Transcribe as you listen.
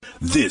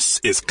This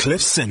is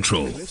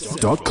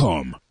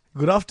CliffCentral.com.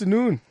 Good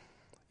afternoon.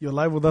 You're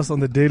live with us on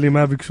the Daily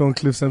Mavic Show on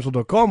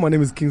CliffCentral.com. My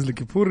name is Kingsley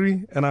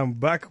Kipuri, and I'm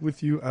back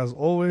with you as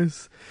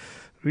always.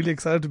 Really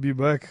excited to be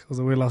back. I was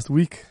away last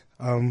week,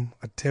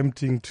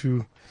 attempting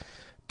to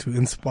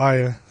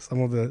inspire some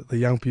of the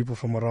young people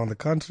from around the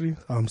country.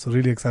 So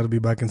really excited to be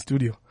back in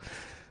studio.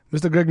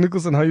 Mr. Greg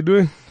Nicholson, how you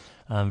doing?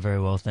 I'm very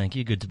well, thank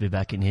you. Good to be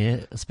back in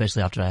here,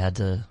 especially after I had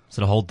to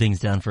sort of hold things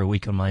down for a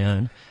week on my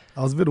own.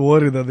 I was a bit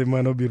worried that there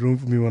might not be room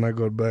for me when I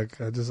got back.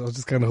 I was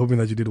just kind of hoping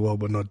that you did well,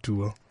 but not too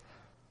well.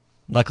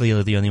 Luckily,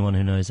 you're the only one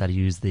who knows how to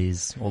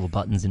use all the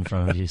buttons in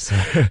front of you, so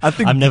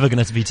I'm never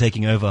going to be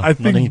taking over, not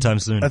anytime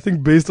soon. I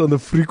think based on the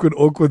frequent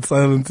awkward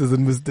silences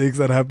and mistakes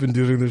that happen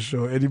during the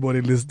show, anybody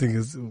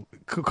listening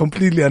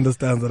completely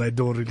understands that I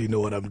don't really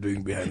know what I'm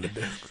doing behind the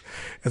desk.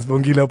 As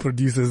Bongila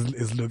producer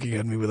is looking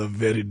at me with a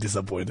very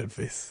disappointed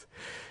face.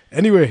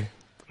 Anyway,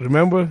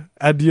 remember,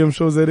 at DM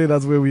Show ZA,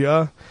 that's where we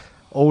are.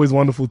 Always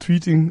wonderful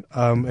tweeting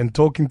and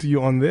talking to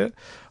you on there.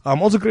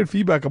 Also great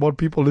feedback about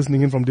people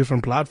listening in from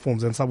different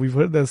platforms. And so we've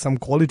heard there's some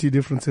quality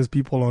differences,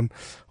 people on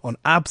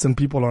apps and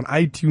people on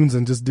iTunes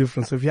and just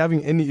different. So if you're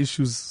having any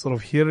issues sort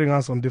of hearing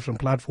us on different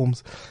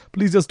platforms,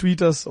 please just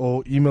tweet us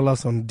or email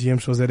us on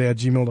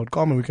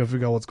dmshowza@gmail.com and we can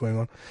figure out what's going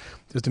on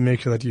just to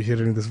make sure that you're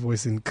hearing this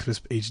voice in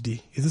crisp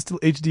HD. Is it still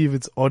HD if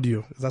it's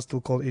audio? Is that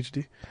still called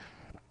HD?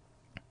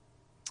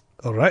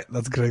 All right.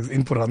 That's Greg's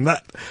input on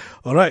that.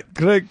 All right,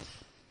 Greg.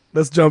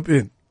 Let's jump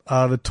in.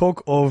 The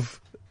talk of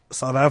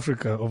South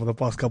Africa over the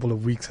past couple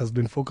of weeks has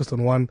been focused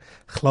on one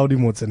Hlaudi,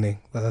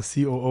 the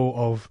COO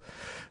of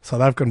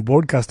South African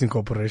Broadcasting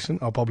Corporation,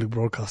 our public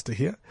broadcaster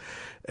here.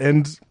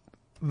 And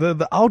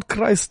the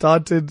outcry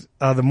started,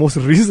 the most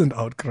recent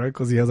outcry,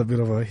 because he has a bit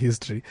of a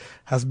history,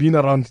 has been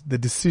around the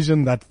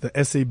decision that the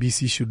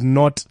SABC should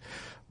not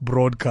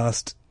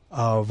broadcast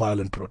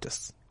violent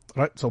protests.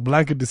 Right, so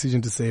blanket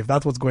decision to say if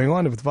that's what's going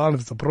on, if it's violent,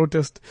 if it's a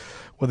protest,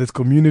 whether it's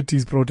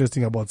communities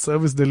protesting about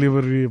service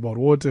delivery, about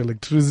water,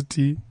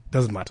 electricity,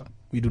 doesn't matter.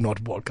 We do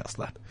not broadcast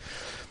that.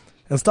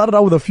 And started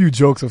out with a few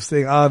jokes of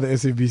saying, the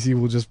SABC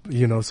will just,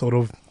 sort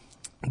of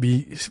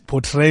be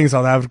portraying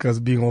South Africa as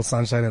being all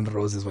sunshine and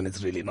roses when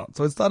it's really not.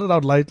 So it started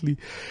out lightly,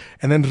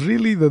 and then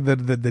really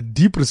the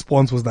deep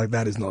response was like,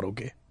 that is not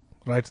okay.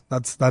 Right?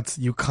 That's,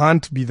 you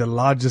can't be the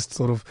largest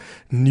sort of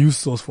news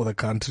source for the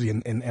country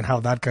and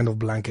have that kind of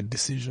blanket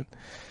decision.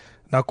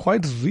 Now,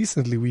 quite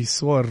recently, we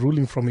saw a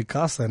ruling from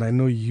ICASA, and I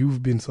know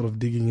you've been sort of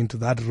digging into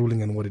that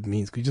ruling and what it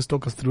means. Could you just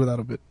talk us through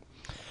that a bit?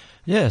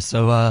 Yeah,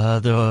 so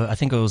I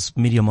think it was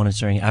Media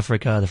Monitoring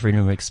Africa, the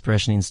Freedom of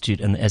Expression Institute,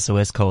 and the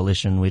SOS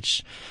Coalition,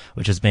 which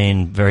has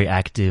been very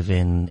active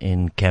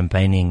in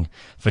campaigning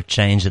for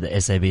change at the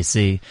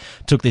SABC,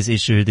 took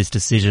this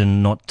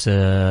decision not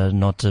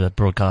to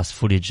broadcast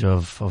footage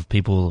of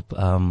people.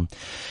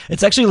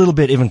 It's actually a little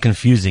bit even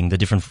confusing, the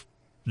different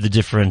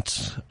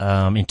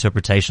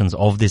interpretations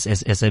of this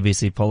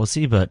SABC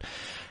policy, but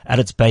at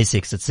its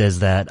basics, it says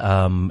that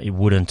it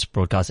wouldn't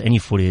broadcast any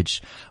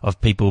footage of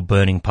people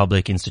burning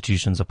public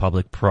institutions or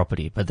public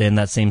property. But then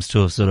that seems to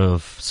have sort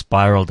of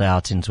spiraled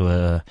out into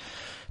a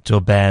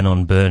ban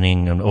on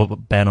burning or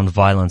ban on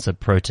violence at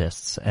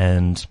protests.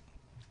 And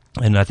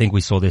I think we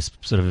saw this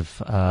sort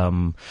of,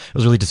 it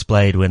was really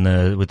displayed with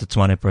the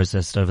Tshwane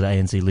protest over the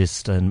ANC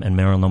list and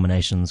mayoral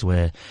nominations,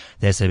 where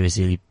the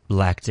SABC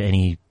lacked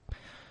any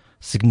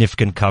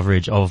significant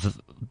coverage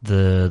of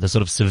the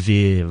sort of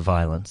severe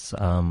violence.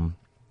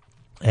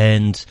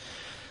 And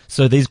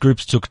so these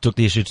groups took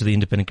the issue to the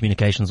Independent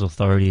Communications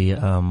Authority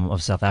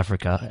of South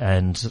Africa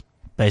and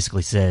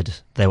basically said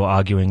they were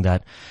arguing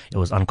that it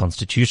was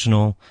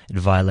unconstitutional, it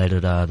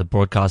violated the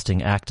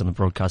Broadcasting Act and the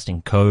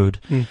Broadcasting Code,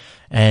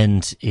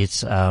 and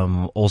it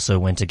also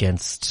went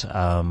against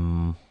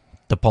the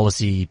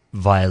policy,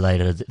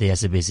 violated the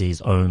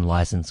SABC's own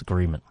license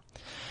agreement.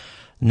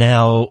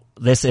 Now,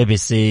 the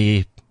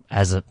SABC,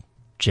 as it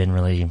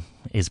generally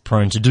is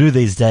prone to do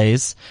these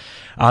days,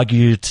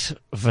 argued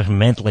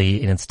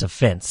vehemently in its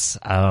defense,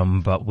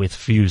 but with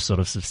few sort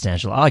of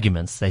substantial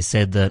arguments. They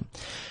said that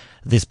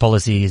this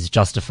policy is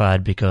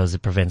justified because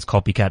it prevents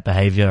copycat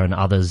behavior and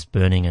others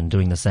burning and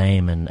doing the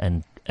same,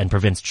 and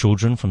prevents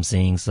children from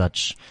seeing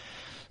such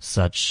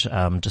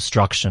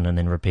destruction and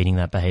then repeating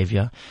that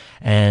behavior.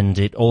 And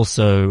it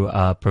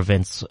also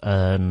prevents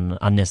an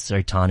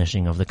unnecessary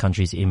tarnishing of the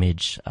country's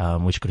image,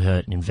 which could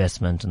hurt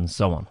investment and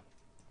so on.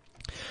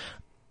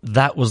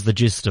 That was the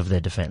gist of their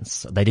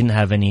defense. They didn't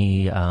have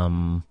any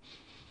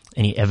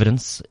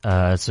evidence,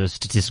 so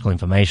statistical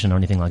information or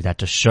anything like that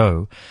to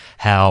show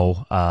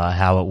how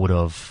it would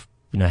have,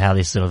 how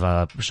this sort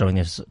of, showing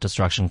this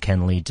destruction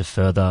can lead to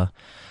further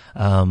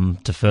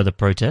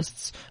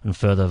protests and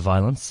further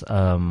violence.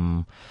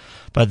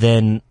 But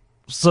then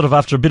sort of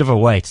after a bit of a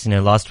wait,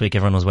 last week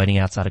everyone was waiting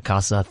outside of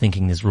CASA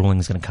thinking this ruling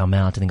is going to come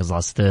out. I think it was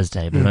last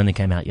Thursday, but it only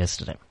came out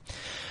yesterday.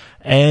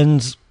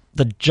 And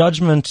the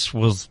judgment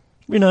was,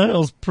 it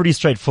was pretty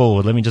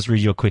straightforward. Let me just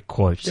read you a quick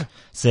quote. Yeah.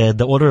 Said,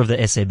 the order of the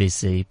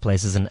SABC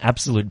places an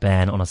absolute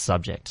ban on a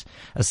subject.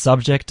 A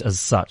subject as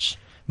such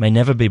may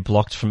never be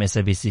blocked from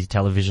SABC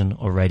television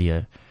or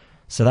radio.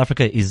 South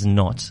Africa is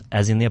not,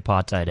 as in the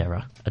apartheid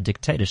era, a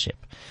dictatorship.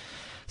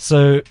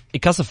 So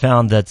ICASA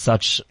found that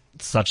such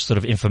sort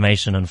of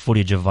information and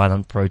footage of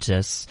violent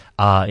protests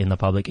are in the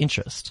public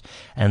interest.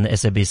 And the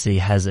SABC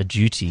has a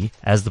duty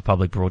as the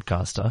public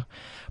broadcaster,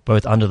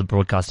 both under the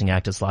Broadcasting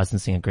Act, its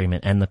licensing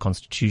agreement, and the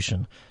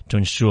Constitution, to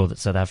ensure that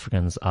South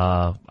Africans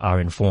are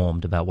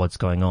informed about what's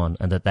going on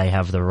and that they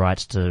have the right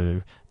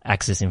to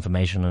access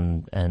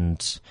information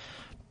and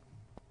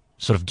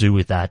sort of do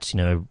with that,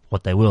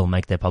 what they will,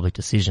 make their public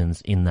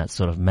decisions in that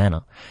sort of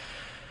manner.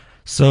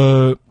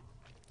 So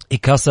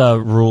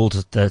ICASA ruled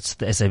that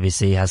the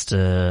SABC has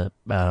to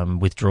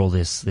withdraw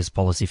this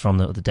policy from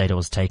the data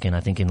was taken, I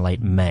think, in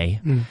late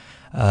May.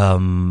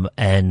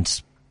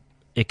 And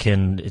it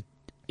can,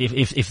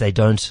 if they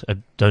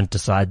don't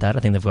decide that, I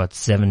think they've got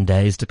 7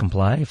 days to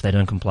comply. If they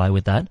don't comply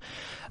with that,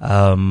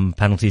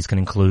 penalties can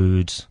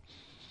include,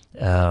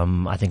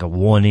 I think, a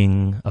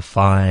warning, a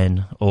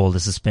fine, or the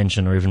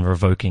suspension or even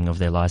revoking of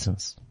their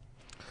license.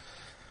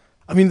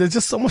 I mean, there's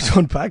just so much to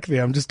unpack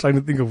there. I'm just trying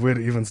to think of where to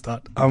even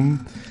start.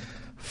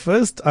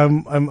 First,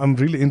 I'm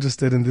really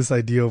interested in this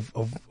idea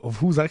of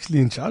who's actually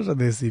in charge of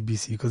the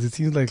SABC, because it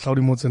seems like Hlaudi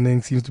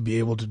Motsoeneng seems to be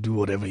able to do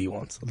whatever he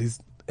wants, at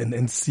least,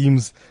 and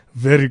seems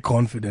very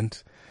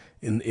confident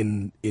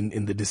in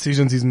the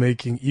decisions he's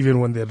making, even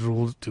when they're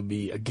ruled to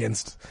be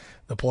against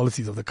the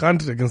policies of the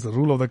country, against the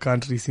rule of the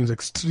country. He seems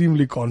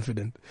extremely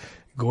confident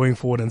going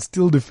forward and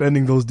still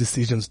defending those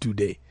decisions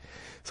today.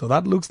 So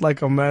that looks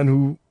like a man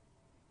who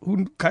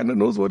kind of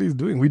knows what he's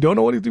doing. We don't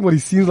know what he's doing, but he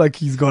seems like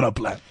he's got a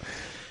plan.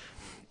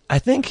 I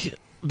think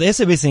the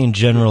SABC in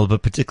general,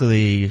 but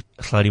particularly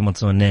Hlaudi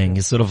Motsoeneng,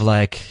 is sort of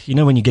like,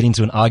 when you get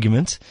into an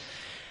argument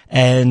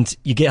and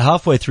you get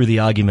halfway through the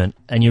argument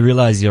and you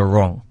realize you're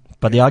wrong,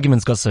 but the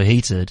argument's got so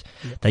heated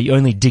that you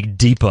only dig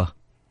deeper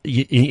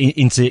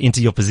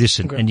into your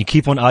position, and you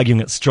keep on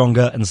arguing it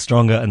stronger and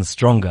stronger and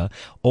stronger,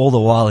 all the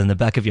while in the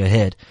back of your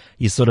head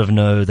you sort of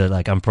know that,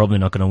 like, I'm probably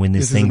not going to win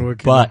this thing,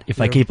 but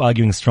if I keep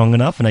arguing strong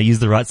enough and I use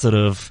the right sort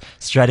of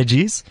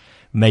strategies,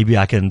 maybe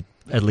I can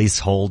at least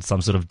hold some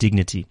sort of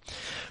dignity.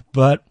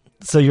 But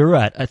so you're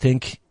right. I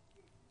think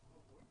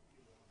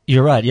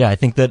you're right. Yeah, I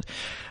think that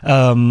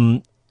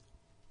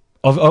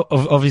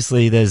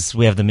obviously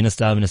we have the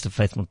Minister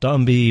Faith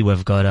Mutambi.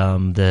 We've got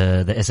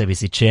the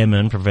SABC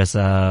chairman,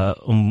 Professor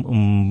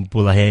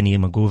Bulaheni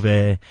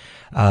Maguve.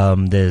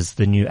 There's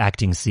the new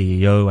acting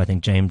CEO, I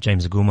think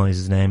James Aguma is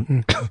his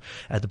name,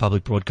 at the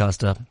public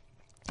broadcaster.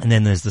 And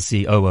then there's the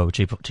COO,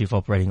 Chief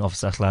Operating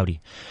Officer Hlaudi.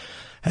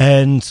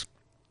 And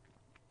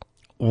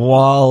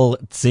while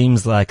it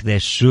seems like there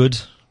should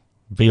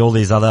be all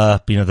these other,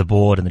 the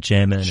board and the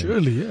chairman,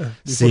 surely, yeah,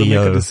 CEO,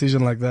 make a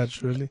decision like that,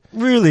 surely,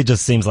 really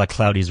just seems like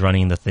Hlaudi's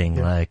running the thing.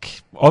 Yeah.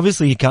 Like,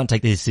 obviously, you can't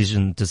take the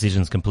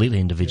decisions completely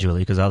individually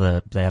because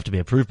they have to be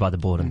approved by the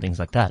board and things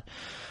like that.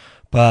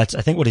 But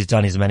I think what he's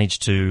done is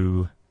managed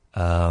to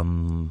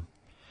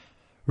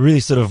really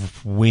sort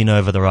of win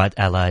over the right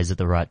allies at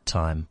the right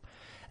time.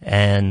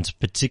 And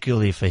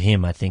particularly for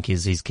him, I think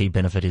his key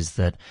benefit is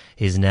that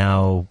he's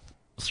now,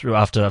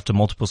 after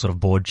multiple sort of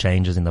board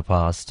changes in the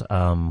past,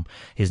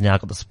 he's now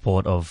got the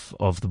support of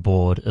the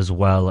board as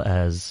well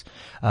as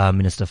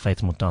Minister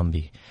Faith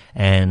Mutambi,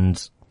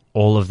 and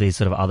all of these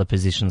sort of other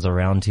positions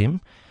around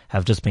him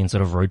have just been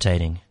sort of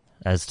rotating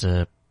as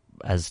to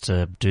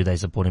do they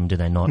support him, do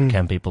they not?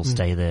 Can people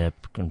stay there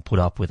and put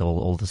up with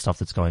all the stuff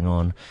that's going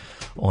on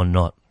or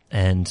not?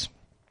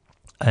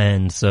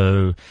 And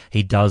so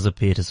he does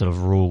appear to sort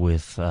of rule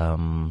with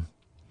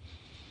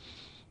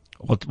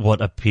what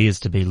appears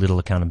to be little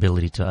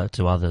accountability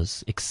to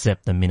others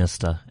except the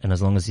minister. And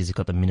as long as he's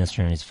got the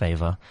minister in his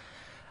favour,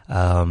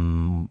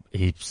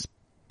 he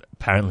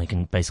apparently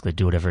can basically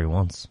do whatever he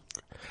wants.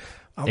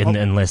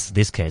 Unless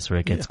this case where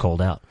it gets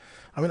called out.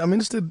 I mean, I'm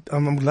interested,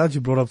 I'm glad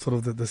you brought up sort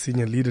of the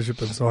senior leadership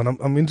and so on.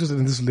 I'm interested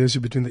in this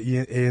relationship between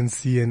the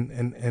ANC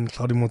and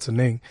Hlaudi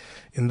Motsoeneng,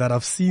 in that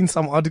I've seen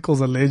some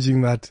articles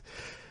alleging that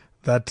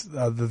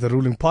the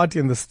ruling party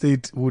and the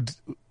state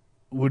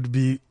would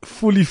be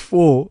fully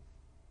for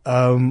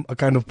a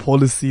kind of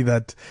policy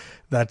that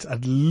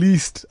at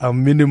least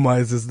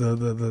minimizes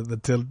the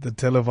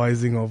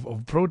televising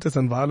of protests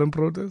and violent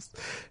protests.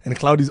 And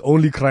Hlaudi's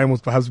only crime was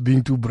perhaps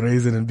being too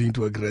brazen and being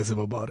too aggressive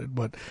about it.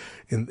 But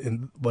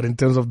in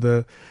terms of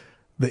the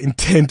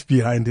intent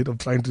behind it, of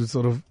trying to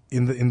sort of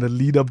in the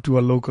lead up to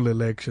a local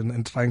election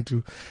and trying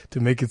to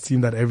make it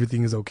seem that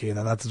everything is okay,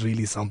 that's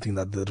really something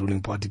that the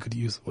ruling party could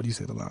use. What do you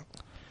say to that?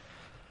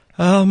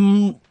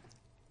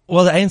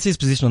 Well, the ANC's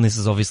position on this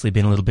has obviously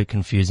been a little bit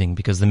confusing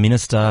because the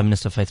Minister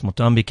Faith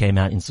Mutambi came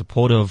out in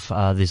support of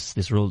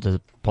this rule, the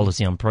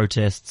policy on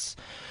protests.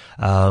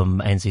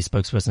 ANC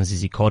spokesperson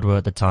Zizi Kodwa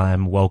at the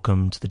time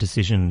welcomed the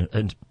decision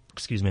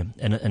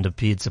and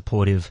appeared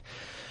supportive.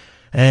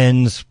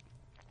 And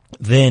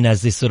then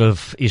as this sort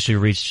of issue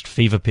reached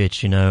fever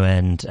pitch,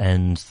 and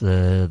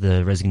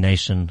the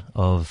resignation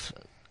of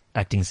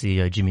acting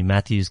CEO Jimmy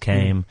Matthews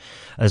came,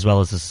 as well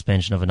as the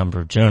suspension of a number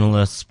of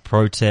journalists,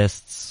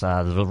 protests,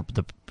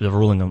 the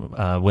ruling,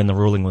 when the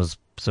ruling was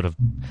sort of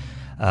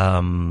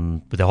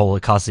with the whole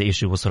ICASA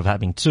issue was sort of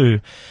happening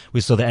too,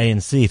 we saw the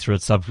ANC through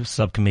its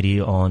subcommittee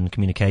on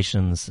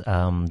communications,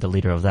 the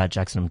leader of that,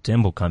 Jackson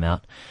Mthembu, come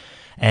out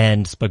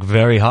and spoke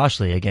very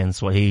harshly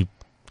against what he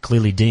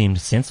clearly deemed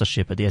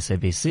censorship at the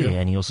SABC. Yeah.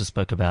 And he also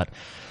spoke about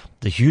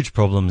the huge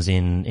problems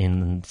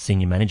in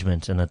senior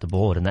management and at the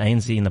board. And the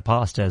ANC in the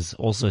past has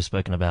also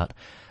spoken about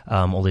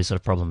all these sort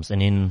of problems.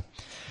 And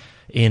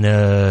in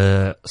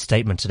a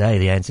statement today,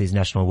 the ANC's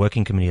National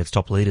Working Committee, its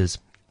top leaders,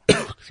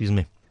 excuse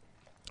me,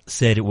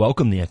 said it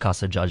welcomed the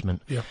ICASA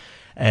judgment. Yeah.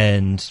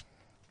 And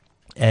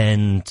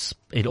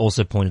it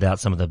also pointed out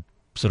some of the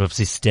sort of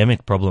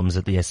systemic problems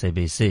at the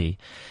SABC,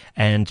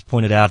 and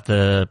pointed out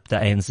the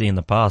ANC in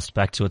the past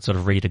back to its sort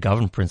of ready to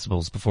govern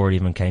principles before it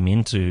even came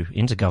into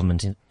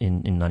government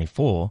in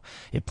 94.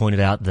 It pointed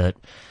out that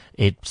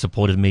it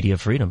supported media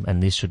freedom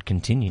and this should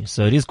continue.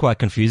 So it is quite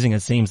confusing.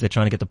 It seems they're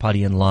trying to get the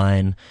party in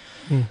line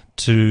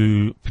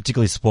to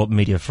particularly support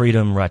media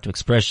freedom, right to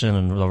expression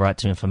and the right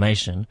to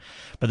information.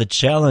 But the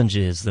challenge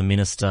is the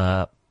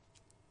minister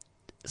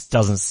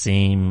doesn't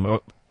seem...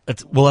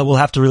 Well, we'll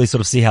have to really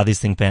sort of see how this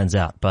thing pans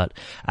out. But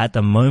at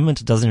the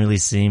moment, it doesn't really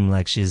seem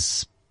like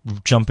she's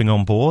jumping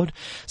on board.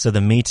 So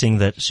the meeting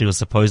that she was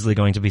supposedly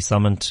going to be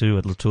summoned to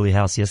at Hlaudi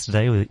House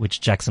yesterday,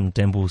 which Jackson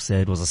Mthembu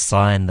said was a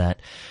sign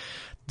that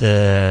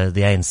the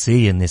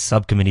ANC in this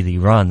subcommittee that he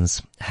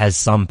runs has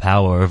some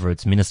power over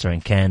its minister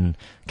and can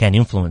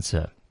influence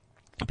her.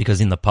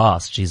 Because in the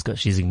past,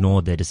 she's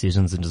ignored their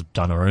decisions and just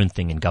done her own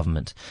thing in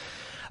government.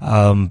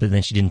 But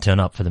then she didn't turn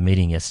up for the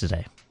meeting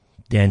yesterday.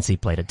 The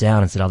ANC played it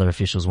down and said other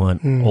officials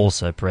weren't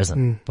also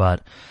present.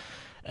 But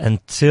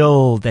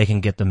until they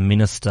can get the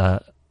minister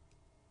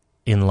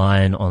in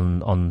line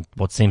on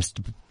what seems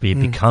to be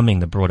becoming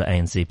the broader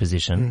ANC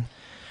position,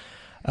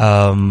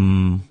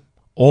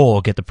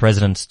 or get the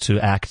president to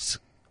act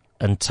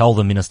and tell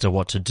the minister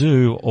what to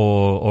do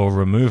or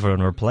remove her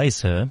and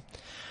replace her,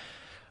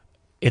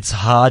 it's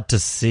hard to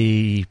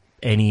see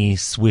any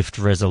swift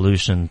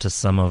resolution to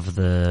some of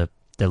the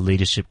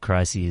leadership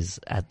crises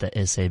at the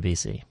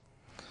SABC.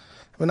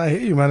 When I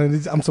hear you,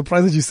 man, I'm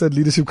surprised that you said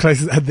leadership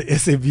crisis at the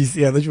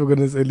SABC. I thought you were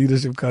going to say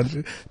leadership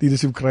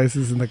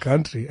crisis in the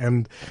country.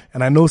 And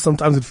I know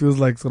sometimes it feels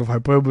like sort of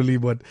hyperbole,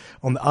 but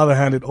on the other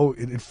hand,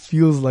 it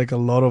feels like a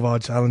lot of our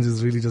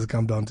challenges really just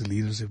come down to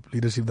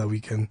leadership that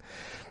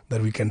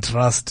we can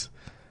trust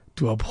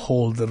to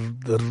uphold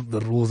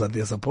the rules that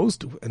they're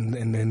supposed to, and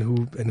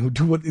who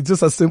do what. It's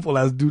just as simple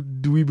as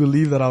do we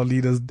believe that our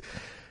leaders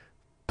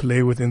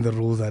play within the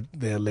rules that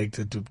they're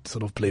elected to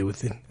sort of play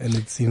within? And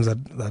it seems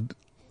that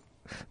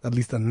at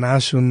least the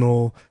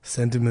national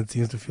sentiment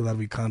seems to feel that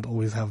we can't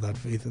always have that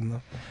faith in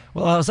them.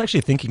 Well, I was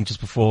actually thinking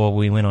just before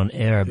we went on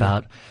air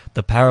about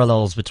the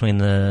parallels between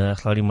the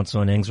Hlaudi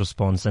Motsoeneng's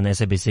response and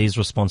SABC's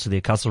response to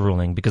the ICASA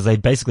ruling, because they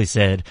basically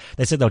said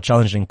they were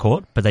challenged in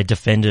court, but they took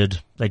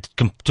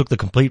the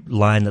complete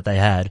line that they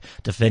had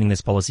defending this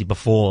policy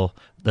before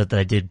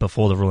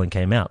the ruling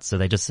came out. So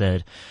they just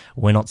said,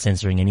 we're not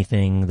censoring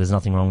anything. There's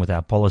nothing wrong with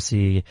our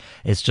policy.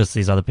 It's just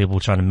these other people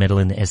trying to meddle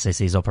in the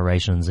SAC's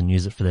operations and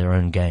use it for their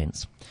own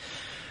gains.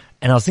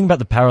 And I was thinking about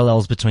the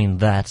parallels between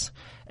that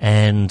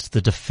and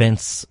the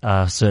defense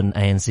certain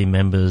ANC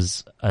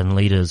members and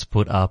leaders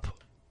put up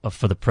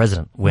for the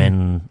president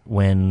when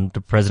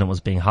the president was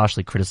being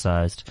harshly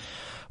criticized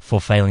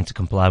for failing to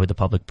comply with the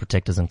public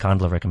protectors and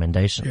Kandla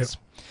recommendations.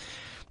 Yep.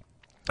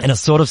 And it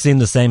sort of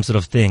seemed the same sort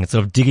of thing. It's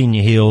sort of digging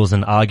your heels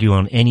and argue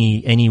on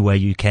any way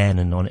you can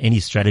and on any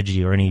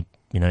strategy or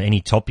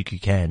any topic you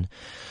can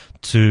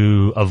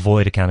to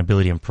avoid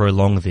accountability and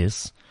prolong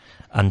this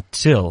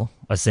until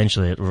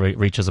essentially it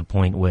reaches a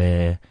point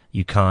where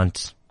you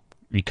can't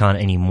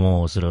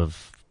anymore sort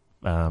of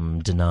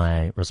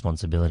deny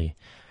responsibility.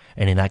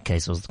 And in that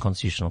case, it was the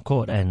Constitutional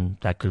Court, and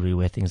that could be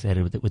where things are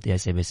headed with the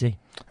SABC.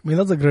 I mean,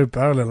 that's a great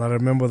parallel. I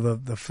remember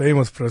the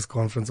famous press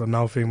conference, or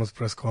now famous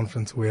press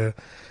conference, where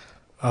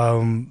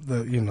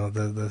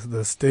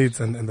the states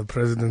and the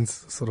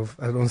president's sort of,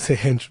 I don't say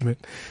henchmen,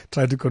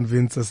 tried to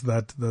convince us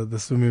that the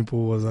swimming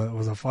pool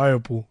was a fire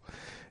pool.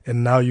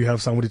 And now you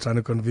have somebody trying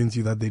to convince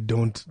you that they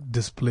don't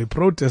display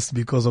protest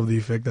because of the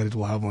effect that it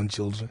will have on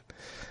children.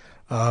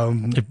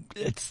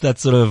 It's that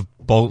sort of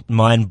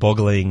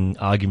mind-boggling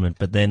argument,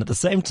 but then at the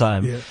same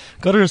time,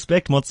 got to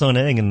respect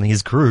Motsoeneng and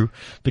his crew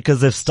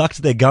because they've stuck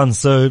to their guns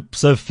so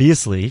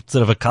fiercely.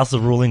 Sort of a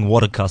ICASA ruling,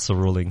 what a ICASA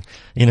ruling,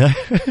 you know?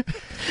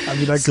 I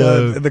mean,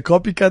 the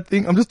copycat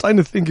thing. I'm just trying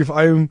to think if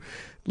I'm.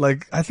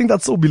 Like, I think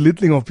that's so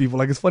belittling of people.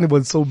 Like, it's funny, but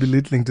it's so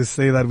belittling to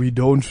say that we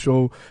don't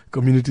show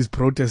communities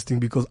protesting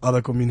because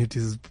other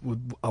communities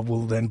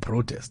will then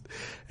protest.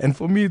 And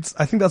for me,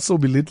 I think that's so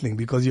belittling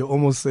because you're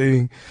almost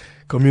saying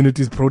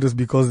communities protest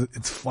because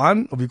it's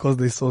fun or because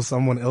they saw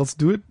someone else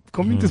do it.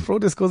 Communities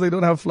protest because they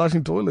don't have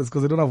flushing toilets,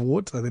 because they don't have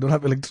water, they don't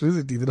have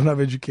electricity, they don't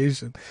have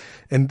education.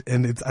 And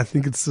I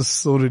think it's just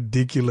so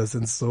ridiculous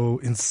and so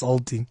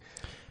insulting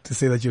to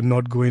say that you're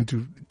not going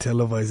to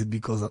televise it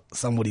because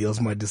somebody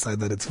else might decide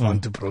that it's fun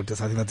to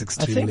protest. I think that's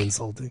extremely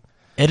insulting.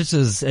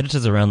 Editors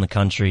around the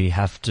country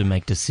have to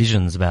make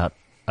decisions about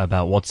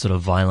about what sort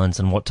of violence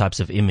and what types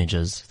of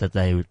images that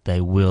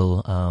they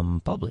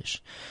will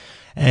publish.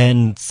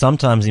 And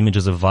sometimes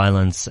images of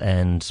violence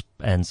and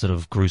sort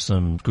of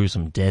gruesome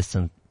deaths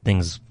and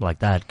things like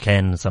that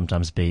can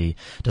sometimes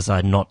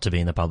decide not to be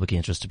in the public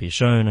interest to be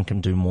shown and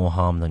can do more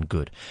harm than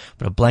good.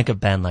 But a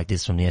blanket ban like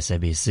this from the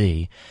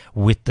SABC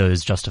with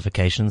those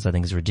justifications, I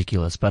think is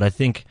ridiculous. But I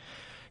think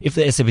if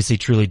the SABC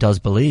truly does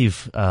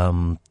believe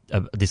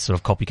this sort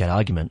of copycat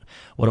argument,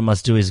 what it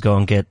must do is go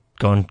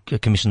and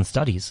commission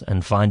studies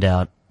and find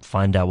out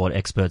what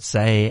experts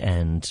say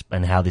and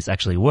how this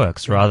actually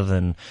works, rather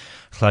than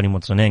Hlaudi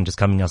Motsoeneng just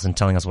coming to us and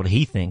telling us what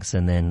he thinks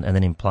and then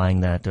implying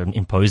that and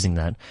imposing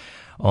that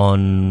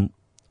on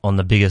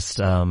the biggest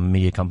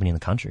media company in the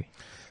country.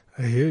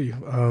 I hear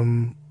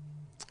you.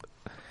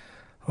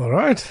 All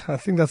right, I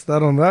think that's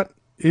that on that.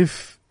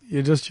 If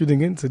you're just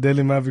tuning in to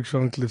Daily Maverick Show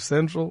on Cliff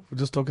Central, we're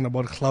just talking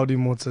about Hlaudi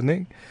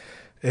Motsoeneng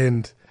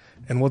and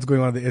what's going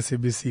on at the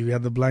SABC. We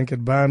had the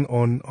blanket ban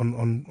on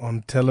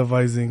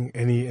televising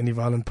any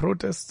violent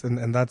protests,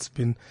 and that's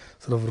been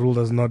sort of ruled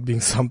as not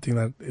being something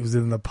that is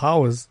within the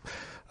powers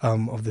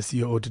of the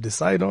COO to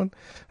decide on.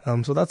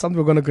 So that's something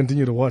we're going to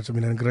continue to watch. I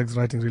mean, and Greg's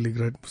writing really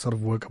great sort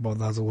of work about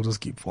that, so we'll just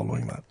keep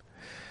following that.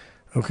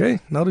 Okay,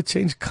 now to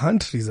change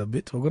countries a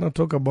bit, we're going to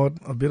talk a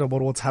bit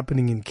about what's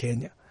happening in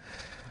Kenya.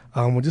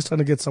 We're just trying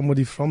to get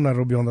somebody from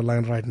Nairobi on the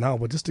line right now,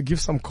 but just to give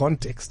some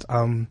context,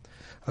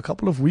 a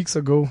couple of weeks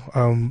ago,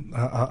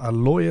 a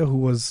lawyer who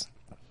was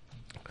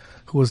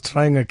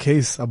trying a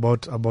case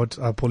about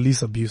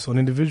police abuse. So an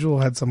individual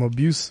had some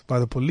abuse by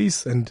the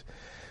police and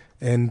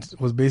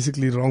was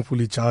basically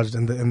wrongfully charged,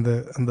 and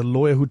the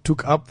lawyer who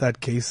took up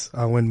that case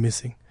went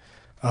missing.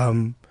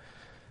 And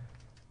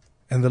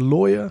the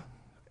lawyer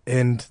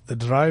and the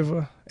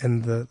driver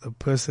and the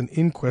person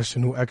in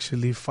question who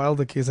actually filed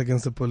the case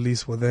against the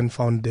police were then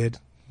found dead,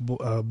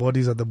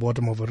 bodies at the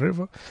bottom of a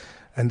river,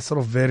 and sort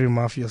of very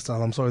mafia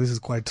style. I'm sorry, this is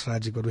quite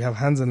tragic, but we have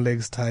hands and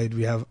legs tied,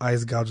 we have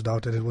eyes gouged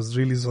out, and it was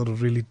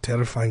really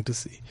terrifying to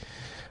see.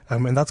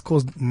 And that's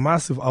caused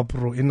massive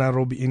uproar in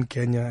Nairobi, in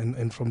Kenya,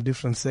 and from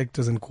different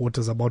sectors and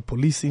quarters about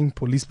policing,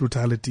 police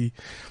brutality,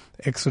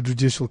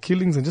 extrajudicial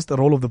killings, and just the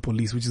role of the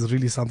police, which is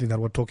really something that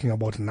we're talking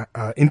about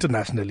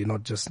internationally,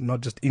 not just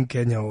in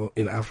Kenya or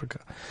in Africa.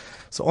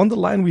 So on the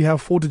line, we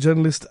have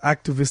photojournalist,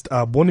 activist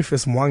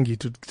Boniface Mwangi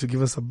to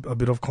give us a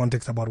bit of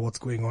context about what's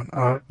going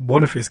on.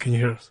 Boniface, can you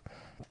hear us?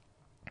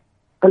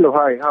 Hello,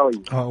 hi, how are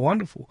you?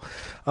 Wonderful.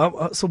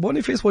 So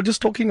Boniface, we're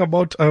just talking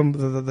about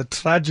the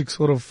tragic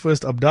sort of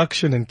first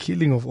abduction and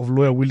killing of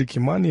lawyer Willie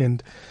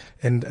Kimani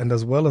and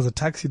as well as the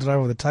taxi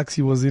driver the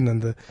taxi was in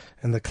and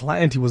the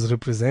client he was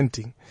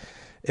representing.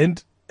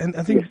 And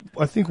I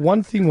think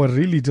one thing we're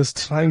really just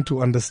trying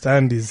to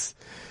understand is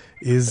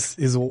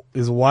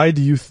why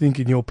do you think,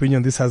 in your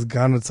opinion, this has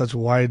garnered such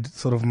wide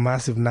sort of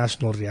massive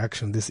national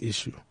reaction, this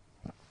issue?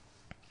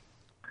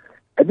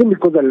 I think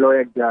because a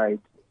lawyer died.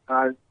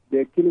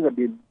 The killing have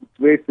been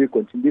very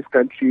frequent. In this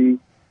country,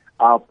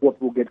 poor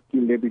people get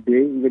killed every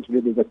day.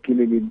 Eventually, there's a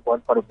killing in one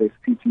part of the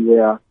city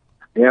where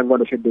a young man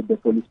was shot dead by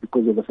the police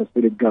because of a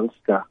suspected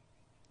gangster.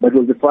 But it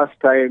was the first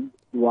time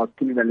you were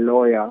killing a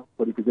lawyer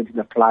for representing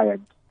a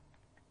client.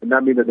 And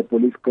that means that the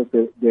police crossed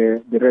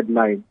the red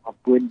line of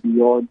going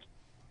beyond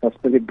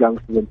suspected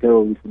gangsters and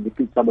terrorists, and they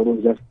killed someone who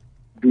was just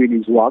doing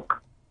his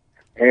work.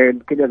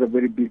 And Kenya has a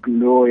very big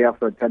lawyer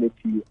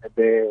fraternity, and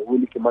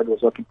Willie Kimani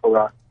was working for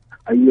a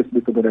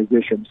U.S.-based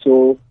organization.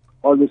 So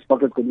all those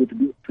factors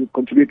contribute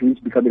to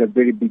it becoming a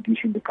very big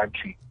issue in the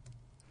country.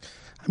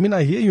 I mean,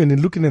 I hear you, and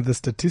in looking at the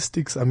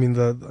statistics, I mean,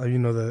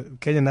 the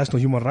Kenya National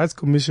Human Rights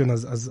Commission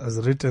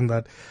has written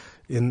that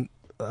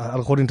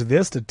according to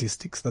their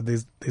statistics, that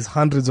there's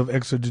hundreds of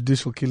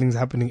extrajudicial killings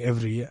happening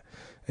every year.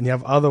 And you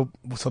have other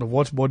sort of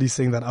watch bodies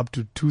saying that up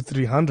to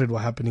 200-300 were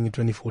happening in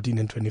 2014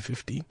 and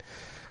 2015.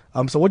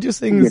 So what you're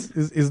saying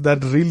is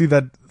that really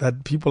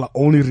that people are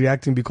only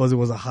reacting because it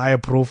was a higher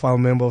profile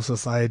member of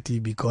society,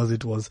 because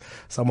it was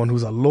someone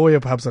who's a lawyer,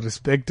 perhaps a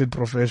respected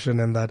profession,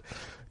 and that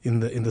in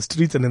the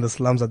streets and in the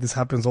slums that this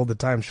happens all the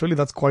time. Surely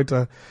that's quite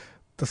a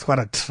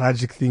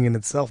tragic thing in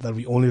itself, that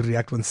we only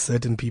react when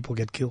certain people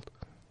get killed.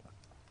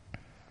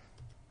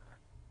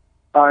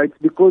 It's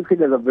because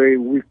Kenya has a very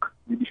weak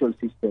judicial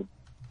system,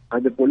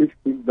 and the police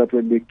think that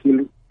when they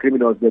kill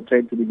criminals, they're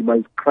trying to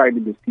minimize crime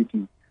in the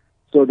city.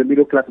 So the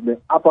middle class and the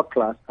upper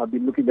class have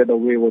been looking the other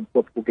way when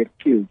poor people get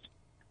killed,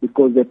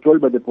 because they're told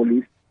by the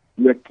police,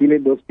 you are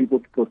killing those people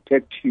to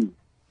protect you.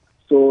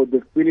 So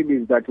the feeling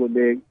is that when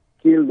they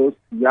kill those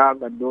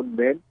young unknown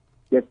men,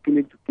 they're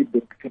killing to keep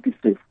the city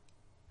safe.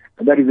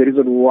 And that is the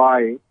reason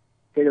why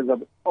Kenyans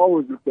have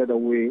always looked the other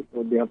way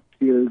when they have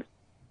killed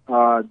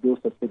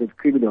those suspected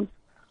criminals.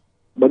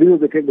 But this was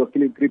the time they were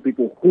killing 3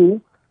 people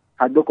who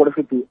had no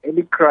connection to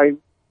any crime,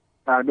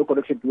 no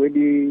connection to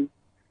anything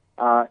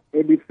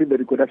that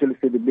you could actually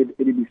say they made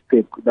any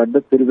mistake.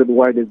 That's the reason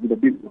why there's been a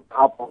big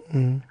up.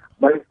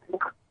 But I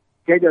think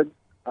Kenyans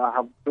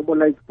have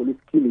normalized police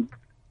killing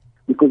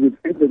because it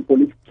seems that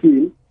police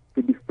kill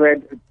to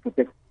defend and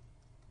protect.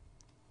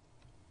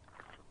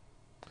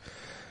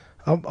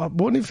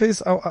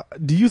 Boniface,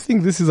 do you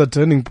think this is a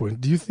turning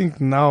point? Do you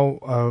think now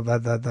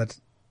that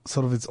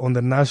sort of it's on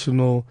the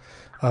national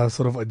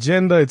sort of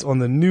agenda, it's on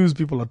the news,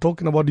 people are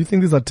talking about? Do you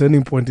think this is a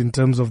turning point in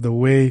terms of the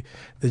way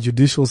the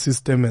judicial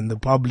system and the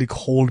public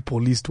hold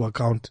police to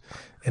account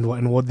and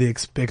what they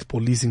expect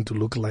policing to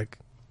look like?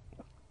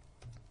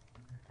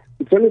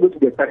 It's only going to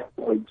be a turning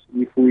point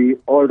if we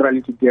all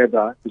rally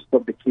together to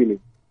stop the killing.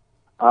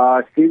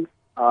 Since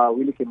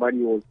Willie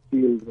Kimani was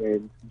killed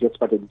and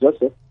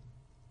Joseph,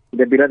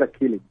 there have been other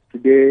killings.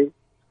 Today,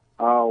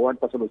 one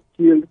person was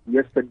killed.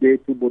 Yesterday,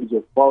 2 bodies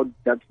were found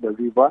dumped in the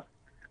river.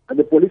 And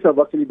the police have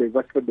actually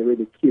diversified the way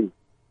they kill.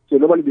 So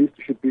normally they used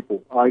to shoot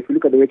people. If you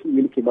look at the way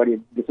Willie Kimani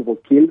and Joseph were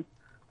killed,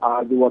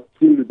 they were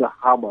killed with a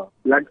hammer,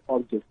 blunt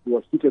objects. They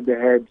were hit on the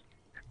head,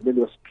 and then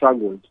they were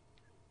strangled.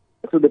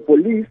 So the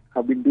police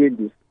have been doing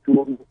this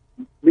to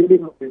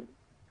meaning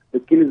the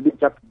killings being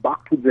tracked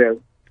back to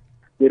them.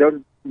 They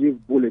don't use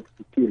bullets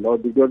to kill, or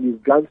they don't use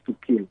guns to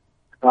kill.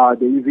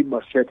 They're using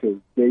machetes,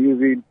 they're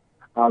using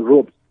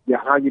ropes, they're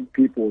hanging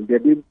people, they're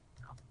doing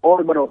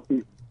all manner of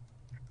things.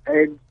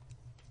 And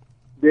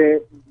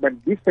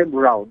but this time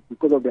around,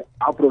 because of the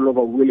uproar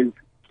over Willie's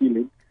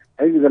killing,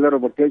 I think there's a lot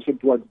of attention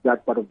towards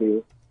that part of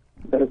the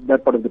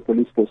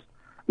police force,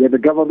 where the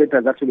government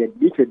has actually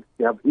admitted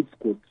they have hit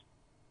squads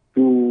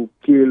to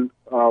kill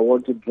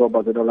wanted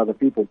robbers and all other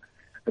people,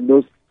 and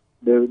those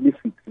the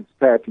misfits in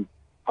society.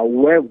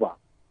 However,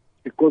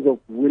 because of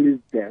Willie's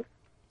death,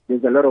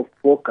 there's a lot of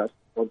focus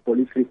on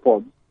police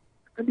reform,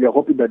 and we are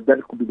hoping that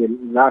could be the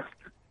last.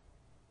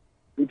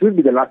 It will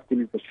be the last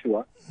killing for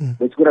sure,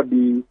 but it's going to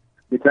be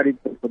the turning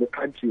point for the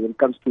country when it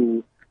comes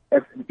to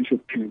extrajudicial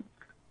killings.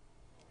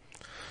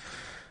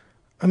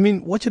 I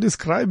mean, what you're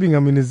describing,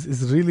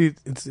 is really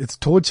it's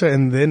torture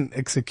and then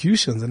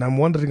executions, and I'm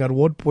wondering at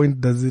what point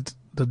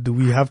do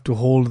we have to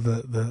hold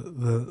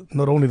the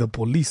not only the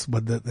police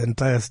but the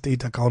entire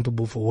state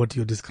accountable for what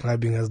you're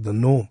describing as the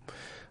norm?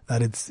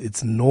 That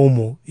it's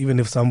normal, even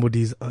if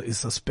somebody is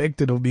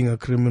suspected of being a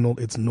criminal,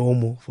 it's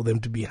normal for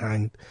them to be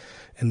hanged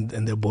and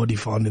their body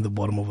found in the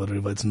bottom of a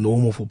river. It's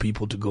normal for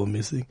people to go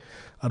missing.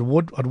 At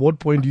what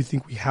point do you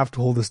think we have to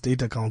hold the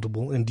state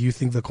accountable? And do you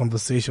think the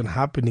conversation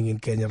happening in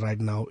Kenya right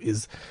now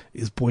is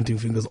pointing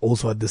fingers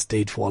also at the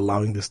state for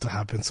allowing this to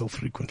happen so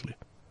frequently?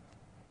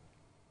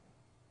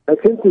 I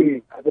think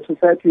we, as a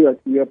society,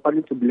 we are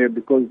partly to blame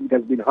because it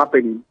has been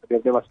happening. We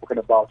have never spoken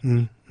about.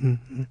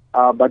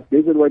 But the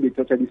reason why they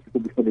torture these people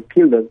before they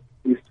kill them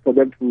is for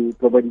them to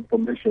provide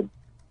information.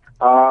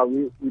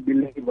 We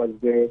believe as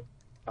the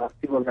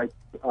civil rights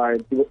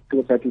civil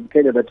society in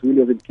Kenya that Willie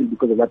wasn't killed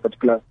because of that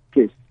particular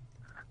case.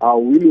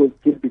 Willie was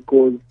killed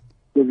because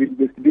he was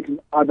investigating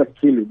other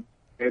killings,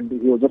 and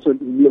he was also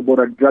knew about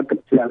a drug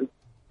cartel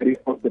that he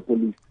fought the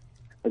police.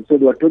 And so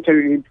they were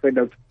torturing him to find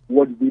out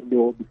what we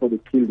know before they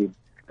killed him.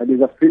 And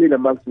there's a feeling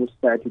amongst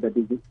society that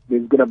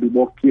there's going to be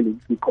more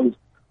killings because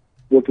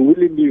what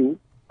Willie knew,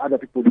 other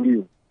people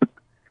knew.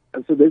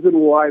 And so the reason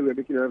why we're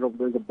making a lot of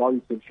noise about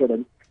it to ensure that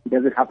it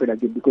doesn't happen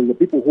again, because the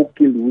people who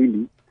killed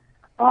Willie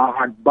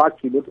had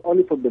backing not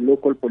only from the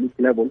local police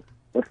level,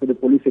 but from the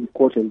police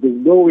headquarters. There's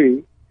no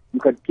way you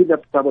can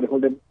kidnap someone,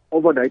 hold them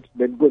overnight,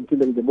 then go and kill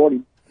them in the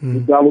morning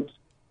without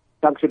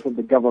sanction from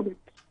the government.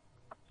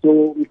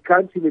 So we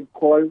can't even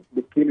call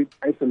the killing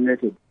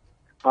isolated.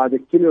 The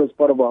killing was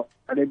part of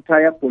an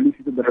entire police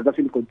system that has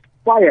actually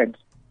conspired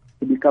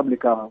to become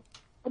like a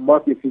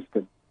mafia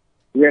system.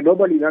 Where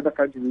normally in other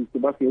countries it's the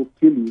mafia who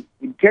kill you.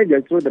 In Kenya,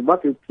 it's not the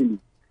mafia who kill you.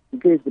 In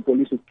Kenya, it's the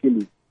police who kill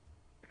you.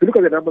 If you look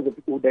at the numbers of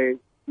people who die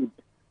with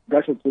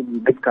gunshots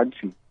in this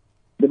country,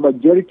 the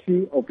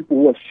majority of people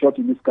who are shot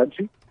in this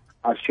country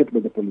are shot by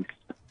the police.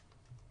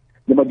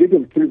 The majority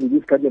of killings in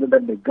this country are not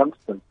done by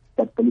gangsters,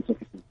 but police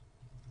officers.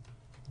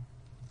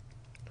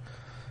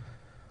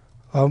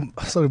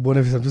 Sorry,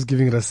 Boniface, I'm just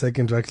giving it a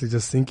second to actually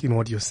just think in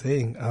what you're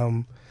saying.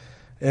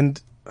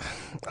 And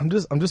I'm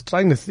just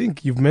trying to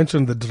think. You've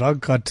mentioned the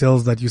drug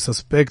cartels that you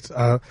suspect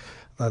that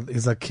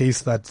is a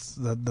case that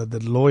the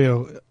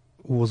lawyer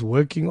was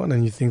working on,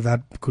 and you think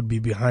that could be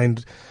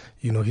behind,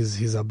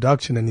 his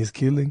abduction and his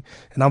killing.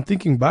 And I'm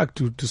thinking back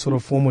to sort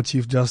of former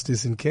Chief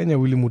Justice in Kenya,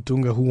 Willie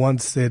Mutunga, who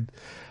once said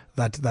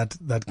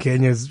that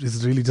Kenya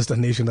is really just a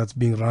nation that's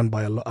being run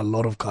by a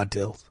lot of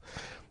cartels.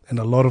 And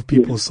a lot of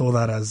people saw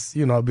that as,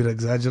 a bit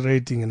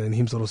exaggerating, and then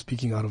him sort of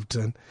speaking out of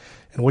turn.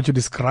 And what you're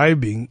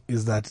describing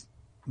is that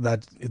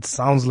it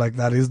sounds like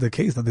that is the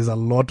case, that there's a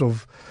lot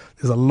of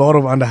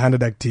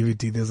underhanded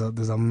activity. There's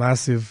a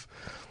massive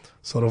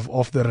sort of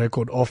off the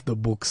record, off the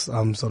books,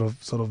 sort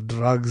of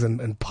drugs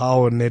and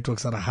power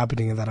networks that are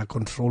happening and that are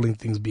controlling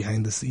things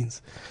behind the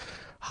scenes.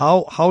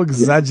 How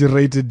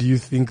exaggerated do you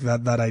think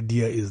that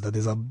idea is, that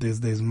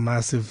there's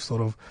massive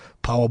sort of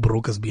power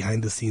brokers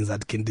behind the scenes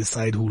that can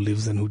decide who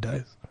lives and who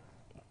dies?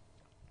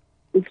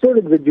 It's so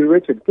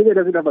exaggerated. Kenya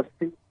doesn't have a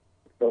single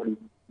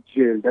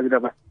jail, doesn't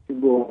have a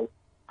single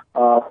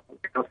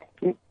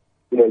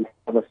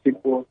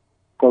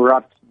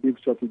corrupt big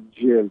shot in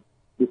jail.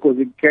 Because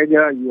in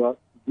Kenya, you are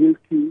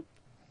guilty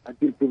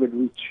until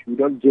proven rich. You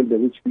don't jail the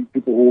rich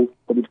people who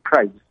commit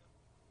crimes.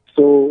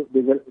 So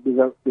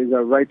there's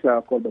a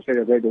writer called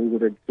Bashir Zaid who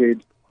had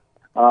said,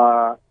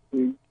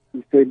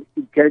 he said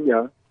in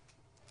Kenya,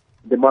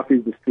 the mafia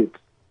is the state.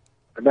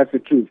 And that's the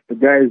truth. The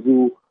guys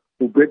who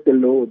break the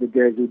law, the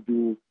guys who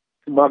do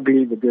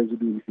smuggling, the guys who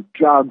do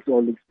drugs,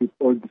 all these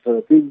sort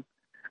of things,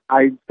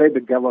 are inside the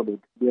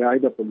government. They are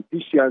either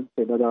politicians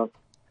and other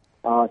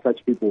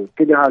such people.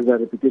 Kenya has a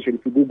reputation.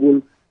 If you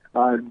Google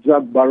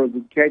drug barons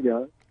in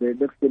Kenya, the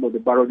next name of the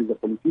baron is a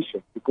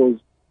politician, because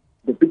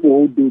the people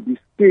who do these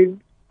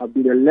things have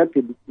been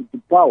elected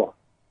into power.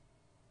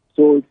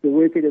 So it's the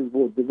way Kenyans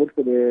vote. They vote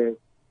for the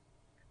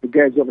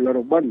guys who have a lot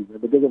of money,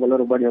 and the guys who have a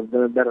lot of money have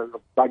done a lot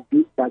of bad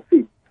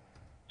things.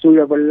 So we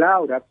have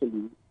allowed,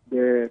 actually,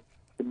 the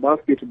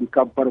mafia to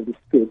become part of the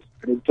state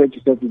and entrench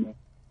itself in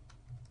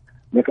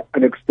like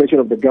an extension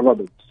of the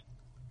government.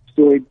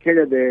 So in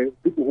Kenya, the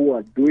people who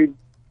are doing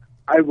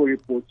ivory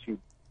poaching,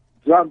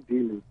 drug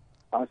dealing,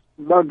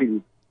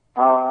 smuggling,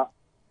 are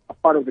a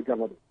part of the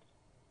government.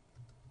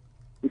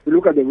 If you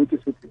look at the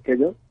richest people in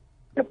Kenya,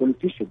 they're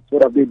politicians.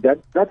 What have they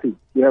done? Nothing.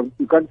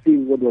 You can't see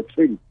what they're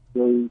trading.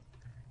 So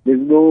there's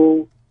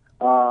no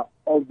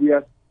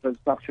obvious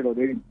transaction or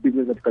any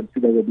business that you can see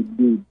that they've been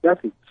doing.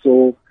 Nothing.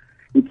 So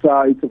it's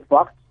a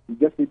fact. You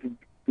just need to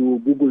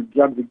Google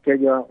drugs in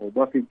Kenya or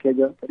mafia in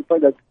Kenya, and you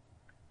find that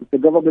it's the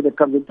government that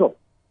comes on top.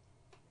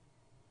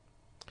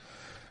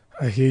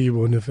 I hear you,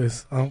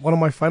 Boniface. One of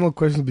my final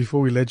questions before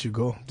we let you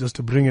go, just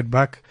to bring it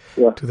back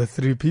to the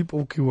 3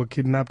 people who were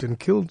kidnapped and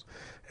killed,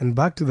 and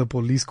back to the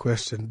police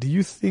question. Do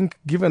you think,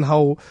 given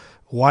how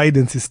wide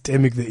and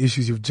systemic the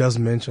issues you've just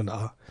mentioned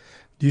are,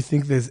 do you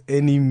think there's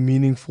any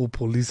meaningful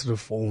police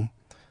reform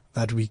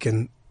that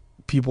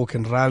people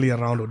can rally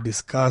around or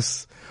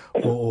discuss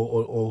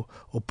or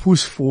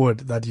push forward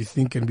that you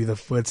think can be the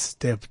first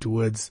step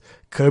towards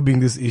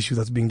curbing this issue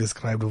that's being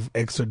described of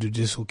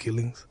extrajudicial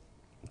killings?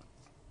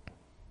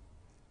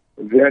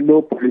 There are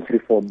no police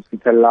reforms.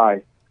 It's a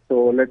lie.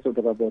 So let's not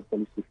talk about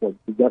police reforms.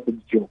 It's just a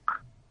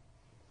joke.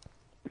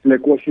 It's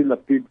like washing a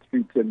pig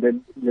street and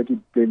then let it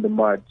play in the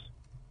mud.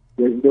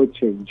 There's no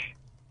change.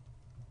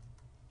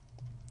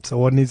 So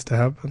what needs to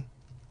happen?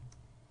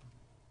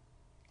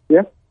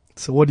 Yeah?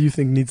 So what do you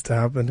think needs to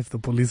happen if the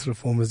police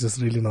reform is just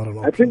really not an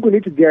option? I think we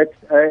need to get,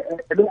 I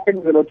don't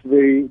think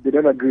they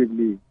don't agree with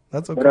me.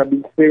 That's okay. But I've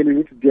been saying we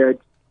need to get,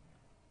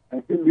 I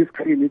think this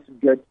country needs to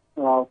get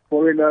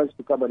foreigners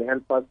to come and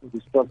help us with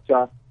the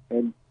structure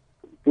and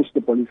push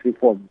the police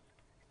reforms.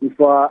 If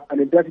an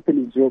entire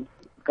system is broke,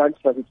 you can't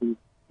trust it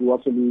to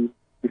actually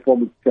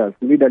reform itself.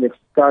 We need an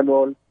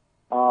external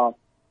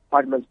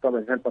partner to come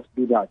and help us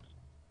do that.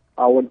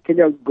 When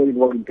Kenya got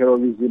involved in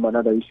terrorism and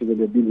other issues, and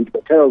they've been hit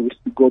by terrorists,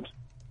 we got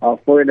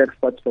foreign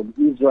experts from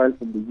Israel,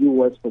 from the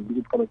US, from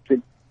Egypt, come and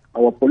train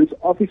our police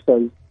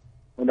officers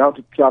on how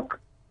to track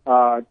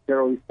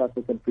terrorist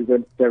attacks and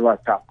prevent terror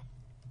attacks.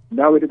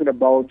 Now we're talking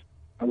about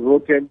a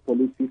rotten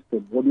police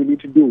system. What do we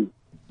need to do?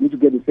 We need to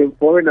get the same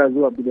foreigners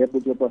who have been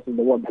able to help us in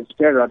the war against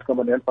terror to come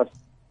and help us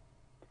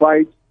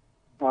fight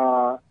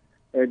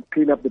and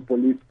clean up the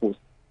police force.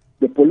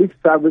 The police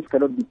service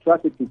cannot be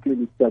trusted to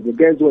clean itself. The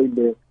guys who are in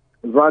the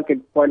rank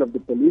and file of the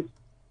police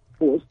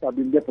force have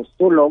been there for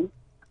so long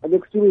and they're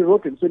extremely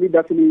rotten. So we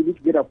need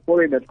to get a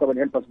foreigner to come and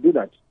help us do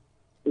that.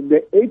 In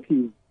the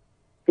 80s,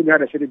 Kenya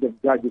had a shortage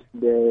of judges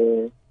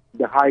in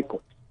the High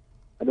Court.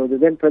 And what the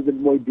then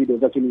President Moi did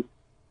was actually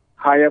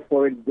hire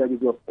foreign judges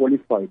who are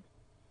qualified.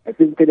 I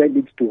think Kenya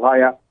needs to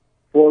hire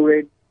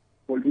foreign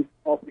police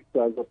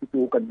officers or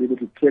people who can be able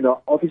to train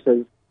our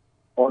officers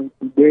on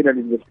doing an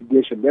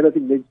investigation. The other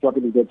thing that needs to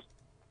happen is that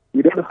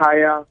we don't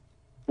hire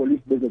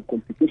police based on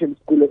qualification,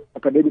 school,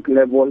 academic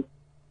level.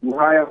 You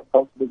hire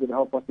cops based on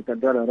how fast they can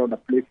run around a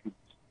playfield.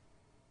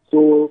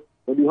 So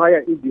when you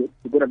hire idiots,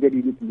 you're going to get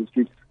idiots in the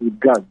streets with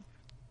guns.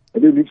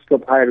 And you need to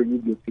stop hiring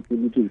idiots if you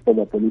need to reform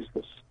our police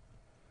force.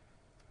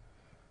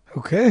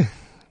 Okay.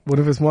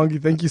 Boniface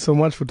Mwangi, thank you so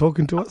much for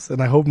talking to us.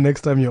 And I hope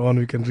next time you're on,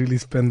 we can really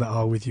spend the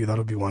hour with you. That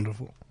would be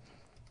wonderful.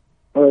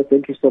 All right.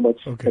 Thank you so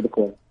much for the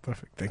call.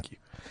 Perfect. Thank you.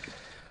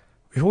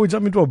 Before we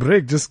jump into a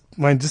break, just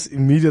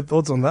immediate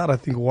thoughts on that. I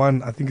think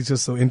it's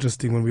just so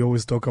interesting when we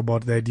always talk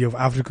about the idea of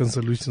African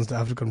solutions to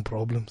African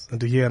problems, and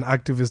to hear an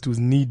activist who's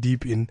knee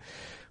deep in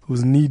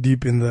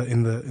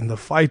the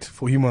fight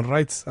for human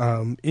rights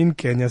in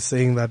Kenya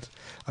saying that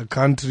a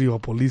country or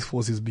police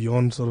force is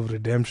beyond sort of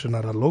redemption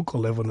at a local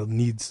level that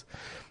needs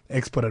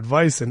expert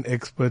advice and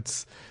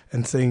experts,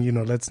 and saying,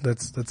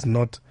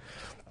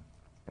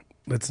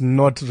 let's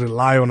not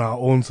rely on our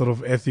own sort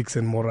of ethics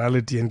and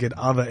morality and get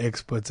other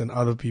experts and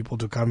other people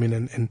to come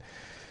in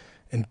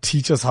and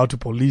teach us how to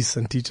police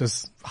and teach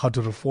us how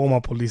to reform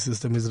our police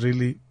system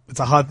it's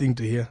a hard thing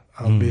to hear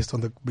based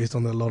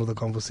on a lot of the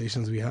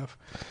conversations we have.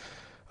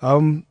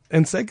 And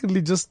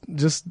secondly, just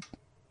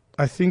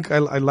I think I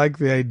like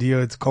the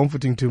idea. It's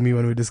comforting to me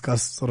when we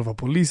discuss sort of a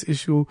police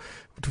issue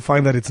to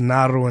find that it's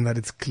narrow and that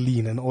it's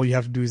clean and all you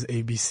have to do is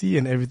ABC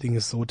and everything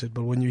is sorted.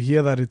 But when you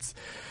hear that it's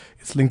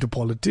linked to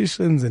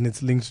politicians and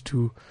it's linked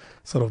to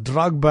sort of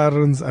drug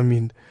barons, I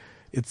mean,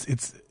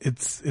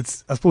 I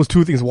suppose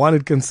two things. One,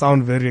 it can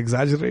sound very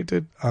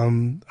exaggerated,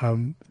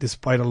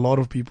 despite a lot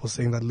of people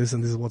saying that,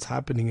 listen, this is what's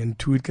happening. And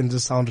two, it can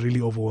just sound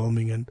really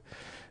overwhelming and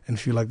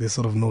feel like there's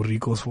sort of no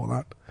recourse for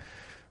that.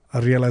 I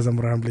realize I'm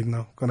rambling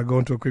now. Gonna go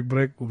into a quick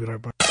break. We'll be right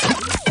back.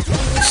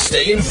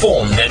 Stay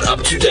informed and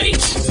up to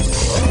date.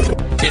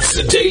 It's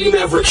the Daily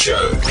Maverick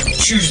Show,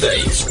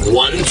 Tuesdays,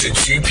 1 to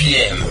 2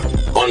 p.m.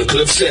 on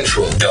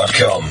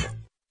CliffCentral.com.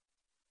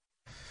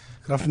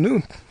 Good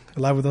afternoon.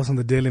 Live with us on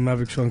the Daily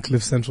Maverick Show on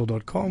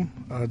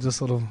CliffCentral.com. Just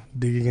sort of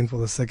digging in for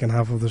the second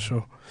half of the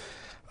show.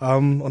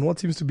 On what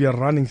seems to be a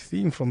running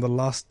theme from the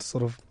last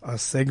sort of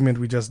segment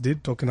we just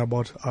did, talking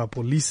about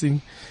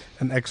policing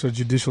and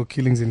extrajudicial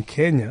killings in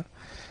Kenya.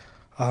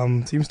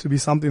 Seems to be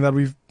something that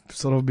we've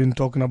sort of been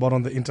talking about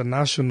on the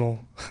international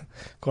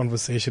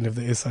conversation, if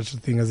there is such a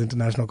thing as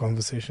international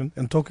conversation,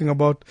 and talking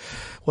about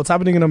what's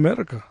happening in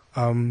America.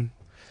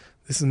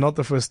 This is not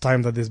the first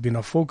time that there's been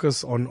a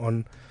focus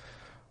on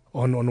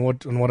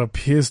what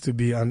appears to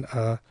be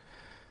it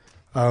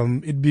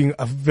being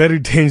very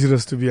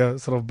dangerous to be a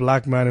sort of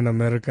black man in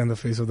America in the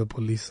face of the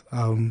police.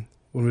 When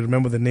we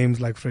remember the names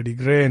like Freddie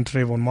Gray and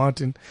Trayvon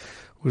Martin,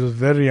 which was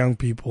very young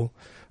people,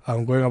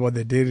 going about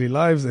their daily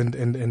lives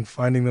and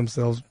finding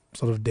themselves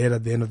sort of dead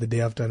at the end of the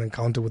day after an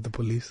encounter with the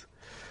police.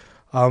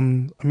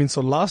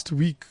 So last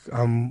week,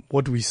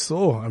 what we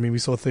saw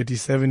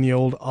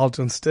 37-year-old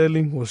Alton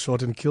Sterling was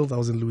shot and killed. That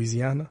was in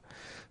Louisiana.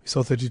 We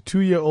saw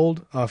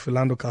 32-year-old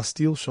Philando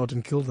Castile shot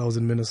and killed. That was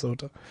in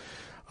Minnesota.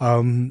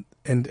 And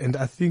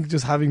I think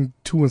just having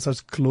two in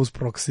such close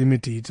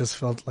proximity just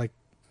felt like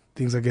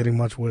things are getting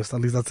much worse.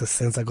 At least that's the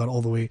sense I got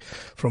all the way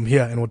from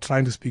here. And we're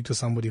trying to speak to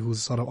somebody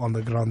who's sort of on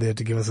the ground there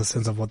to give us a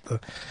sense of what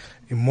the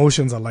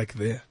emotions are like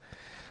there.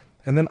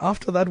 And then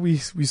after that, we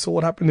saw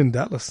what happened in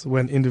Dallas,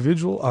 when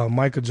individual,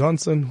 Micah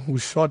Johnson, who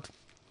shot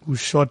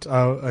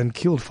and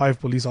killed 5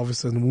 police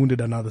officers and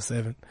wounded another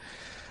 7.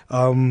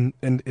 And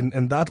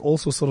that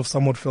also sort of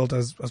somewhat felt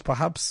as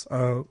perhaps,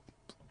 an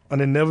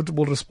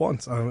inevitable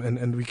response.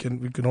 And we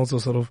can also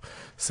sort of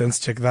sense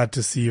check that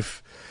to see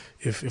if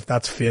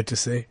that's fair to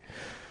say.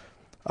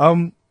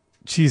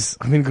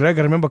 Greg,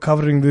 I remember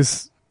covering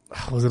this,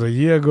 was it a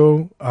year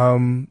ago?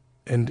 And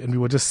we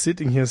were just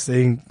sitting here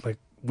saying, like,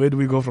 where do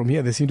we go from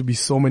here? There seem to be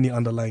so many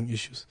underlying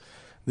issues.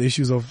 The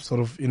issues of sort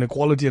of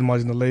inequality and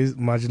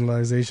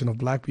marginalization of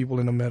black people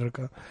in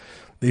America.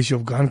 The issue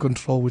of gun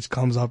control, which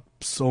comes up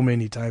so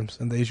many times.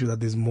 And the issue that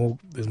there's more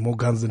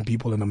guns than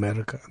people in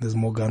America. There's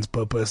more guns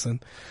per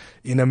person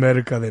in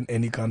America than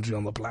any country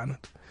on the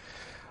planet.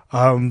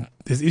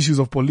 There's issues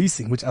of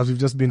policing, which, as we've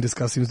just been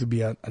discussing, seems to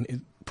be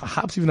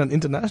perhaps even an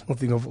international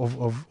thing of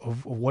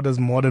what does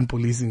modern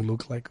policing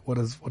look like? What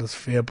does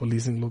fair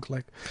policing look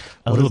like?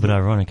 A little bit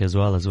ironic as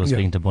well, as we were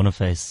speaking to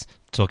Boniface,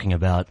 talking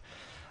about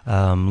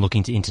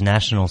looking to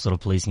international sort of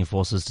policing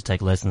forces to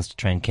take lessons to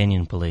train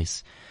Kenyan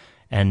police.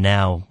 And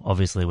now,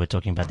 obviously, we're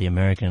talking about the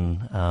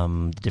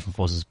American, different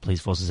forces,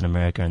 police forces in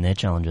America and their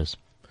challenges.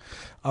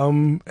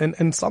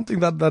 And something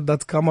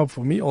that's come up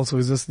for me also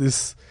is just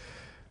this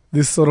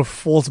sort of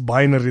false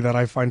binary that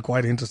I find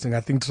quite interesting. I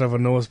think Trevor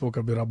Noah spoke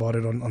a bit about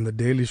it on the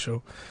Daily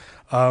Show.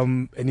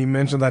 And he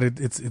mentioned that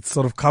it's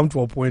sort of come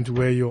to a point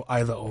where you're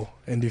either or.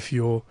 And if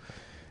you're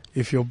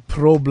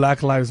pro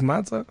Black Lives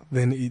Matter,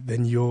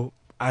 then you're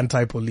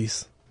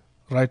anti-police,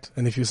 right?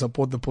 And if you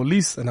support the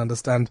police and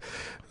understand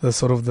the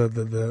sort of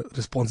the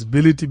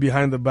responsibility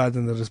behind the badge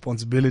and the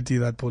responsibility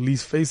that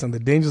police face and the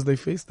dangers they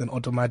face, then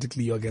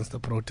automatically you're against the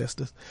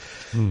protesters.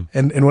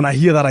 And when I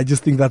hear that, I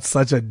just think that's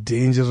such a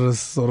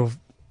dangerous sort of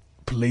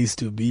place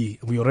to be.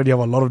 We already have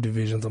a lot of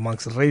divisions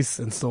amongst race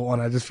and so on.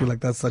 I just feel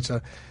like that's such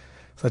a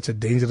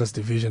dangerous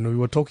division. We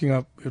were talking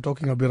a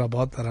bit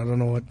about that. I don't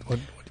know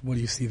what do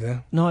you see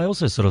there? No, I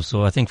also sort of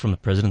saw, I think from the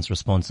president's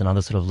response and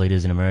other sort of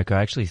leaders in America,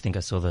 I actually think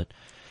I saw that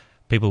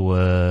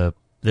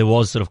there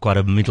was sort of quite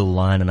a middle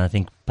line, and I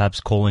think perhaps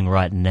calling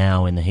right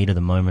now in the heat of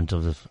the moment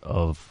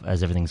of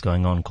as everything's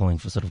going on, calling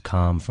for sort of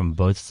calm from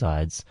both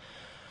sides,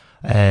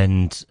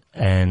 and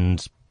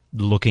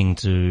looking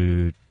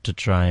to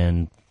try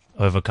and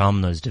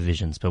overcome those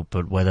divisions.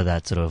 But whether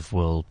that sort of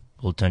will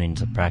turn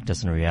into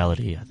practice and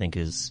reality, I think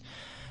is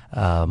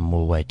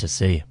we'll wait to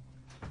see.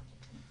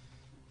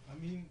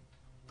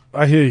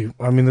 I hear you.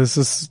 This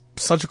is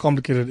such a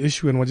complicated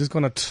issue, and we're just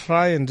going to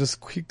try and just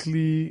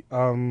quickly go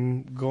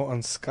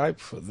on Skype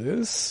for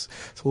this.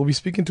 So we'll be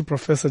speaking to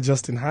Professor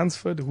Justin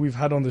Hansford, who we've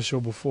had on the show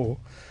before.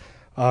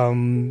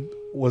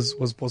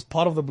 Was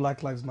part of the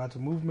Black Lives Matter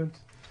movement.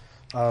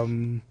 He's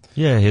an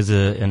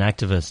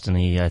activist, and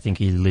I think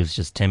he lives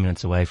just 10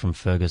 minutes away from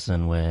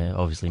Ferguson, where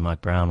obviously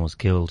Mike Brown was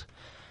killed,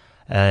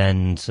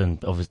 and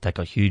obviously that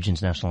got huge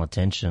international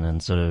attention,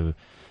 and sort of.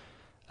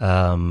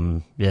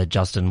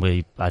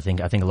 Justin, I think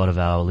a lot of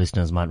our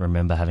listeners might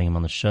remember having him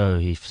on the show.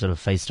 He sort of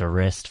faced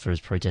arrest for his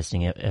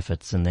protesting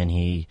efforts, and then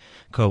he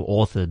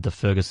co-authored the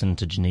Ferguson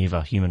to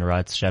Geneva Human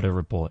Rights Shadow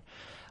Report.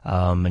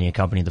 And he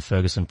accompanied the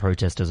Ferguson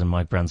protesters and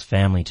Mike Brown's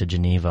family to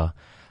Geneva,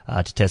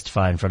 to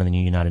testify in front of the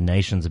new United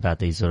Nations about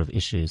these sort of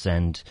issues.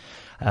 And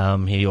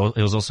he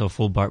was also a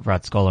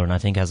Fulbright scholar, and I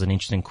think has an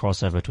interesting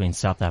crossover between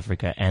South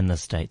Africa and the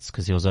States,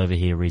 because he was over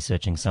here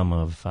researching some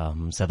of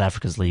South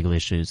Africa's legal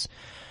issues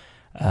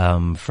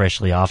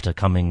freshly after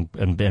coming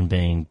and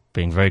being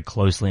very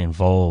closely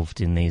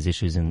involved in these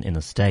issues in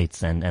the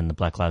States and the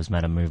Black Lives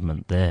Matter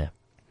movement there.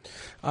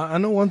 I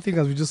know one thing,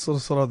 as we just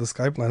sort of the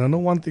Skype line, I know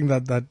one thing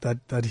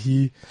that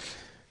he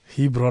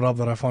brought up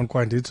that I found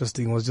quite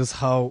interesting was just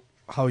how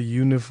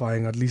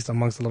unifying, at least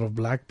amongst a lot of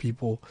black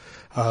people,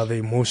 the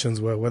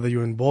emotions were, whether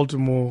you're in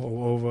Baltimore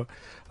or over.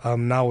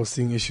 Now we're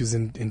seeing issues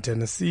in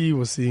Tennessee,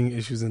 we're seeing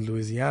issues in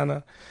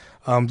Louisiana,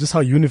 just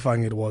how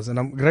unifying it was.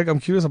 And Greg, I'm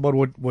curious about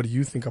what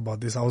you think about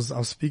this. I was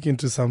speaking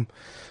to some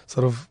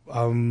sort of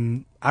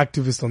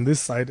activists on this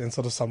side and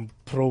sort of some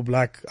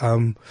pro-black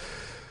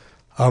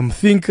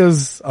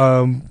thinkers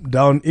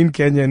down in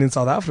Kenya and in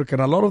South Africa,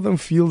 and a lot of them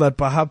feel that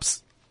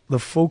perhaps the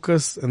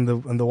focus and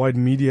the wide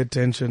media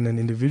attention and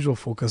individual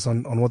focus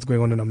on what's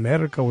going on in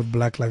America with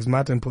Black Lives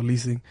Matter and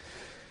policing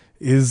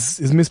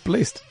is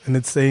misplaced. And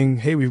it's saying,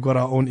 hey, we've got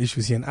our own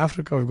issues here in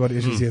Africa, we've got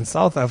issues here in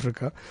South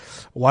Africa.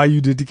 Why are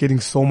you dedicating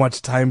so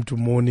much time to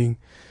mourning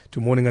a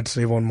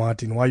Trayvon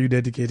Martin? Why are you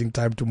dedicating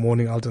time to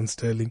mourning Alton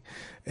Sterling?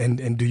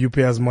 And do you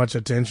pay as much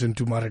attention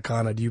to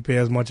Marikana? Do you pay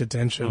as much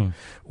attention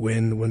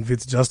when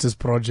Wits Justice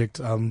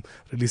Project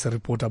released a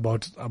report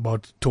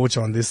about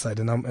torture on this side?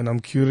 And I'm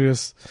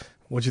curious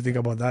what you think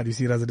about that. Do you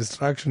see it as a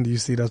distraction? Do you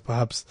see it as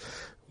perhaps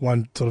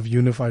one sort of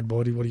unified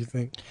body? What do you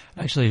think?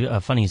 Actually,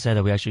 funny you say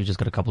that. We actually just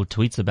got a couple of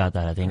tweets about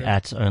that. I think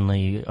at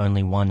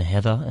only one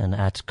Heather and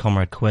at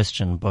Comrade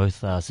Question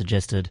both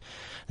suggested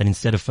that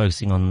instead of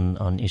focusing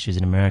on issues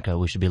in America,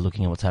 we should be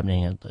looking at what's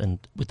happening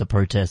with the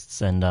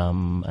protests and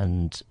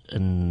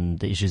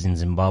the issues in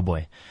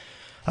Zimbabwe.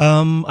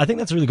 I think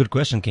that's a really good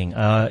question, King.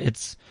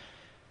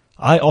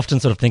 I often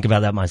sort of think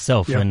about that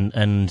myself,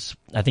 and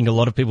I think a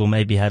lot of people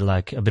maybe had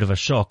like a bit of a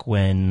shock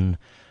when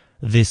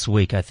this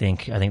week, I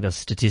think the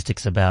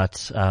statistics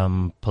about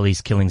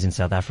police killings in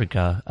South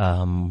Africa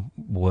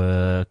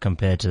were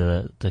compared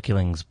to the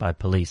killings by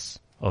police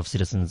of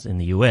citizens in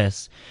the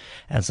US,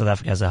 and South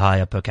Africa has a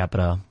higher per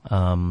capita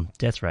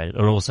death rate.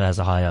 It also has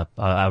a higher,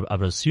 I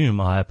would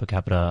assume, a higher per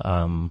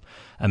capita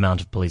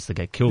amount of police that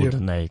get killed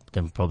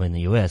than probably in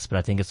the US. But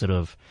I think it's sort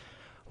of,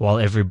 while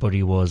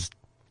everybody was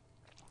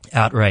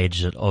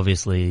outraged at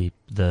obviously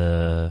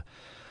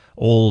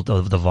all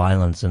of the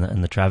violence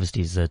and the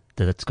travesties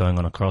that's going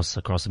on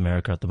across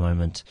America at the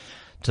moment,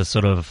 to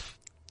sort of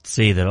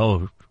see that,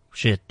 oh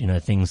shit,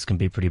 things can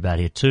be pretty bad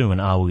here too,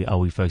 and are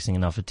we focusing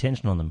enough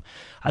attention on them?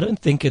 I don't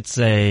think it's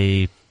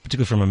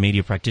particularly from a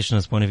media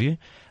practitioner's point of view,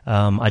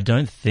 I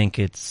don't think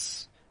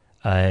it's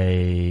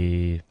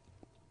wrong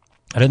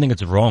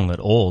at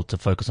all to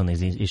focus on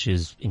these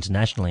issues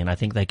internationally, and I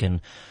think they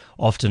can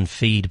often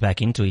feed back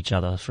into each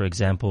other. For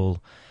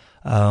example,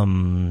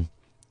 sort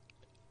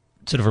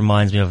of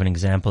reminds me of an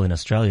example in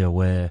Australia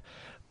where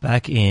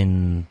back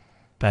in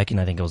I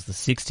think it was the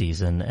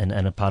 60s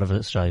and a part of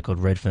Australia called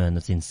Redfern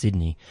that's in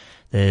Sydney,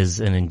 there's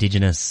an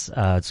indigenous,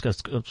 had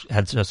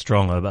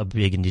a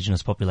big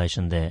indigenous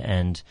population there,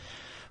 and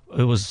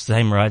it was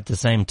the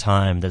same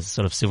time that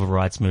sort of civil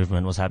rights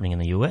movement was happening in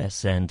the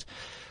US, and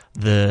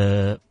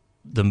the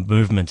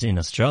movement in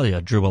Australia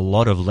drew a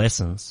lot of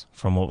lessons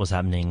from what was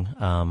happening,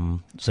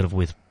 sort of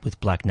with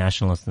black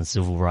nationalists and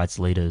civil rights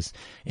leaders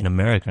in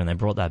America, and they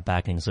brought that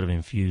back and sort of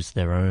infused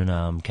their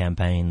own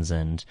campaigns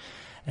and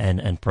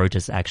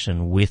protest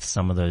action with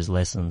some of those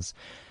lessons.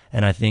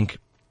 And I think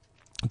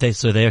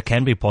there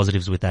can be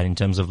positives with that in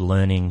terms of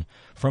learning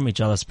from each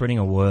other, spreading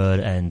a word,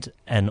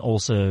 and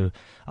also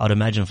I would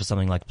imagine for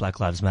something like Black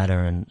Lives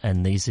Matter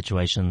and these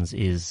situations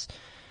is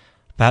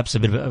perhaps a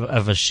bit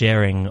of a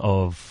sharing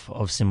of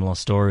similar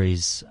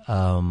stories.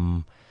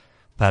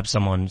 Perhaps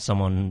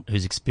someone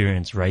who's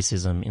experienced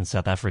racism in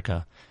South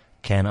Africa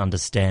can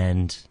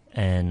understand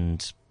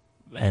and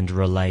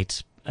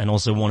relate, and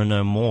also want to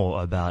know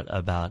more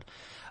about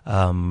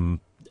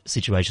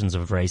situations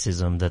of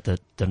racism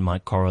that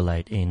might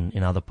correlate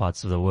in other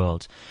parts of the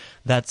world.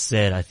 That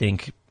said, I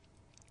think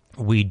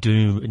we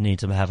do need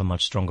to have a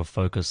much stronger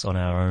focus on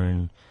our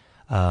own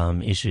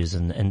issues,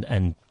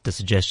 and the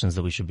suggestions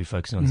that we should be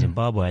focusing on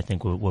Zimbabwe, I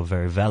think were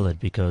very valid,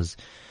 because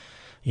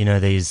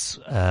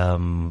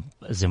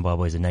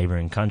Zimbabwe is a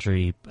neighboring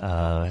country.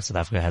 South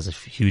Africa has a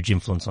huge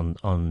influence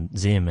on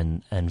Zim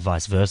and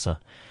vice versa.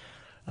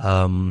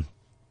 And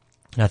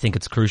I think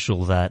it's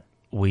crucial that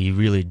we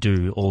really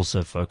do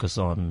also focus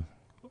on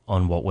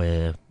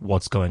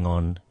what's going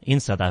on in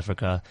South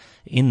Africa,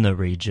 in the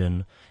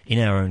region, in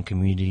our own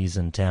communities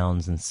and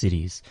towns and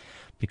cities,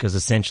 because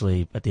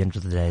essentially at the end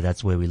of the day,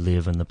 that's where we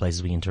live and the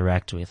places we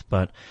interact with.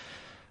 But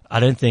I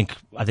think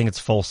it's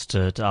false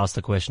to ask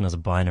the question as a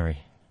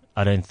binary.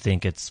 I don't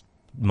think it's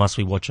must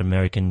we watch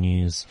American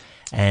news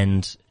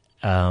and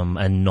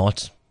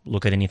not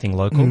look at anything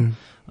local,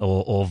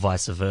 or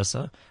vice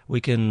versa.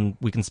 We can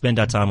spend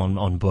our time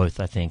on both,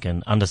 I think,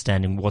 and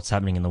understanding what's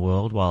happening in the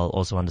world while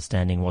also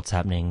understanding what's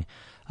happening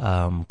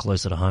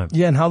closer to home.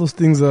 Yeah, and how those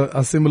things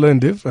are similar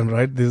and different,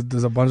 right?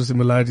 There's a bunch of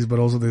similarities, but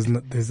also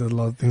there's a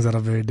lot of things that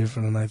are very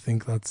different, and I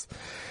think that's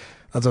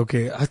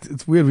okay.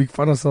 It's weird. We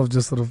find ourselves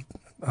just sort of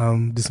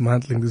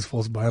dismantling these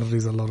false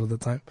binaries a lot of the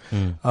time.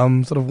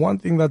 Sort of one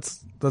thing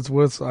that's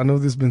worth, I know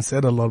this has been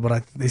said a lot,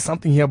 but there's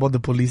something here about the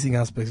policing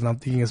aspects, and I'm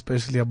thinking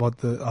especially about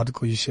the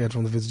article you shared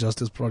from the Viz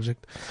Justice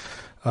Project,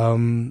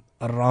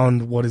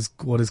 around what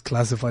is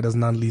classified as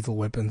non-lethal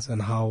weapons,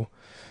 and how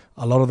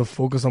a lot of the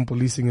focus on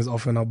policing is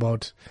often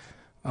about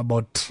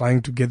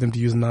trying to get them to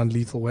use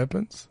non-lethal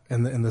weapons.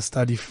 And the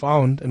study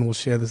found, and we'll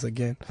share this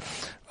again,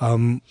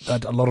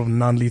 that a lot of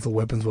non-lethal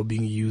weapons were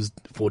being used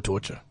for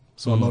torture.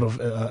 So a lot of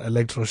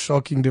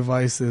electroshocking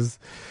devices,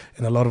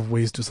 and a lot of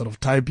ways to sort of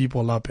tie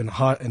people up and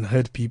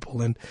hurt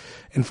people. And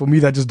for me,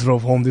 that just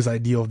drove home this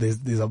idea of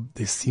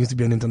there seems to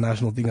be an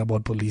international thing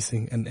about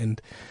policing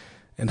and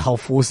how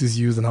force is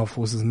used and how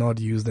force is not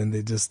used. And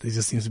there just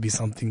seems to be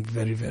something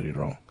very, very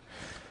wrong.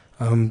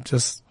 I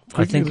just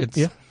think it's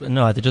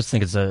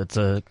a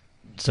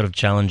sort of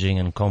challenging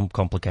and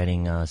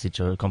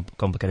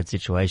complicated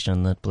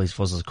situation that police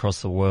forces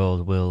across the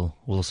world will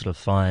sort of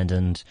find,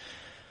 and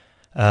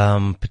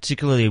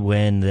particularly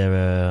when there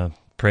are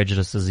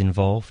prejudices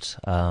involved,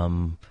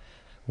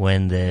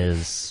 when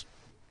there's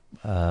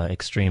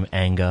extreme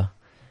anger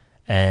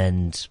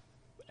and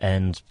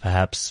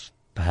perhaps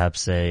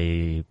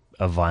a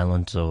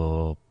violent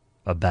or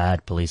a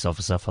bad police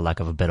officer, for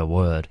lack of a better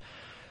word.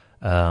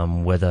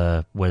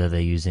 Whether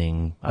they're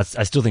using, I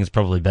still think it's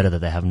probably better that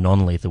they have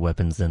non-lethal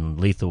weapons than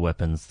lethal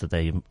weapons that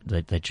they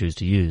choose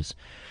to use.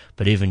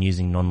 But even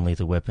using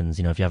non-lethal weapons,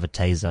 if you have a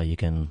taser, you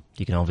can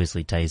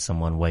obviously tase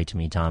someone way too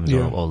many times,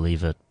 or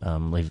leave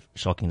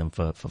shocking them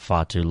for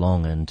far too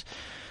long. And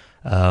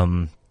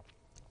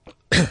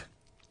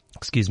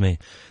excuse me,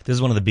 this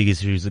is one of the big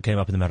issues that came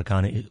up in the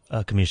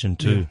Marikana Commission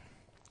too,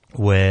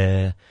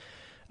 where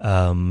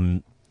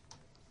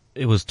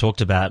it was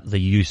talked about the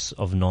use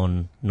of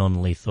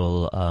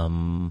non-lethal,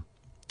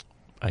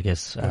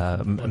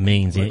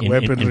 means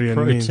in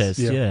protests,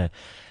 yeah.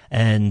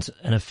 And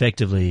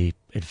effectively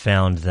it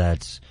found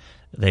that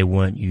they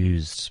weren't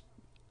used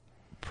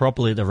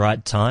properly at the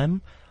right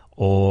time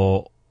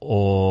or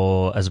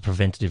as a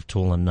preventative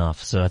tool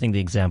enough. So I think the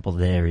example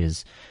there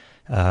is,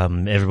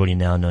 everybody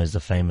now knows the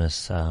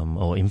famous,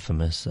 or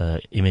infamous,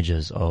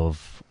 images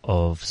of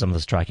some of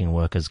the striking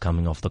workers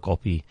coming off the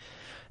copy.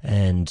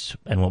 And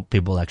what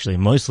people actually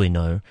mostly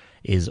know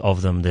is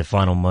of them, their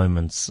final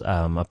moments,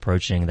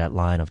 approaching that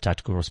line of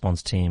tactical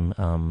response team,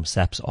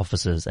 SAPS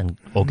officers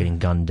or getting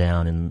gunned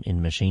down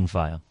in machine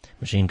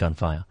gun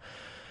fire.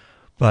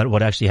 But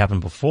what actually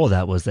happened before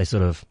that was they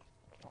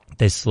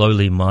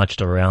slowly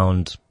marched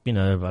around,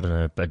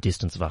 a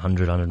distance of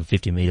 100,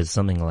 150 meters,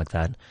 something like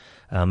that,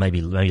 maybe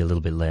a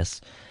little bit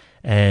less.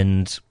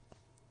 And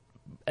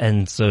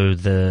so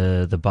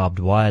the barbed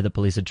wire the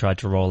police had tried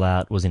to roll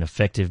out was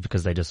ineffective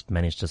because they just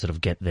managed to sort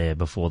of get there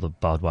before the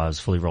barbed wire was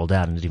fully rolled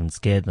out, and it even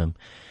scared them.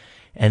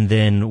 And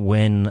then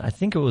when a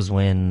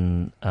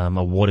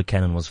water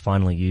cannon was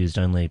finally used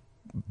only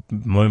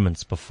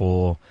moments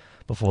before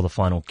the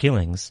final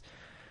killings.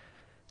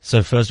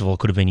 So first of all, it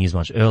could have been used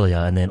much earlier,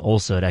 and then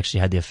also it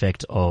actually had the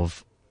effect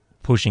of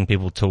pushing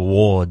people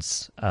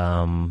towards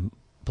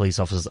police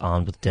officers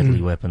armed with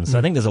deadly weapons. So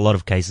I think there's a lot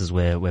of cases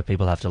where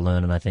people have to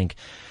learn, and I think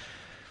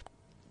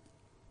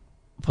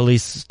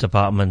police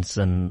departments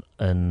and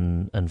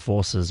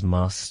forces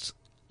must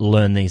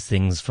learn these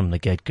things from the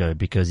get-go,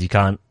 because you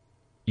can't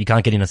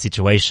get in a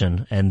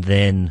situation and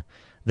then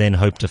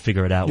hope to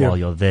figure it out while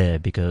you're there,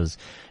 because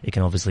it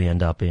can obviously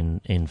end up in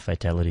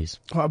fatalities.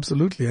 Oh,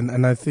 absolutely.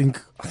 And I think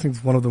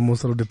it's one of the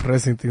most sort of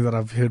depressing things that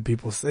I've heard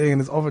people say,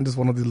 and it's often just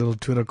one of these little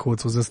Twitter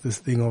quotes, was just this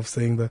thing of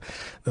saying that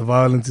the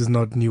violence is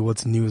not new,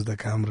 what's new is the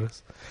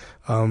cameras.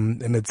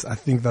 And I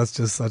think that's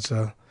just such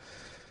a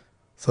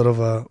sort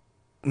of a,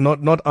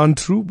 not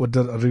untrue, but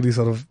a really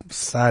sort of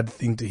sad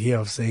thing to hear,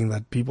 of saying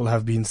that people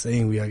have been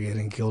saying we are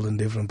getting killed in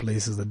different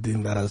places. The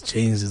thing that has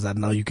changed is that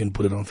now you can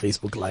put it on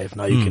Facebook Live,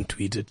 now you can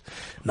tweet it,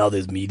 now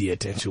there's media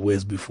attention,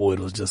 whereas before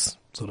it was just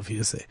sort of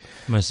hearsay.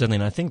 Most certainly,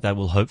 and I think that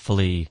will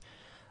hopefully,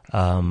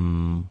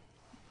 although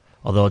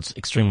it's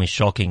extremely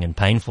shocking and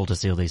painful to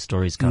see all these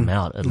stories come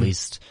out, at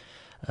least,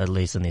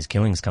 and these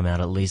killings come out,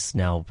 at least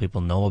now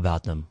people know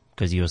about them.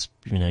 Because you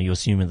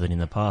assume that in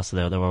the past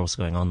they were also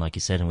going on, like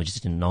you said, and we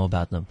just didn't know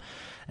about them.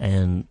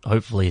 And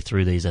hopefully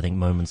through these, I think,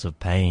 moments of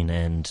pain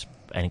and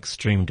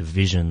extreme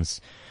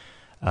divisions,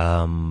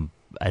 and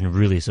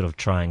really sort of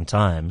trying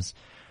times,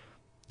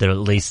 that at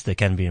least there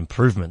can be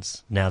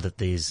improvements. Now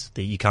that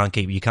you can't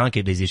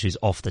keep these issues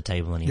off the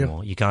table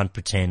anymore. Yep. You can't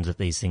pretend that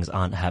these things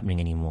aren't happening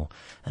anymore.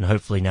 And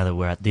hopefully now that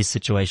we're at this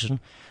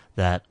situation,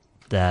 that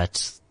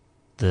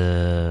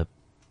the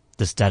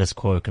status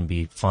quo can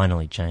be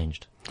finally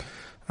changed.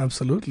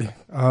 Absolutely.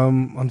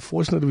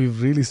 Unfortunately,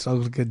 we've really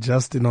struggled to get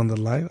Justin on the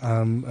line.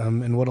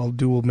 And what I'll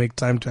do, we'll make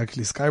time to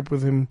actually Skype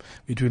with him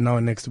between now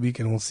and next week,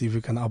 and we'll see if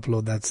we can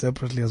upload that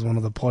separately as one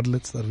of the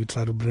podlets that we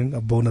try to bring, a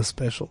bonus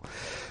special.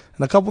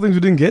 And a couple things we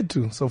didn't get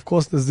to. So, of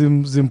course, the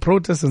Zim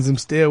protests and Zim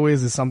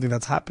stayaways is something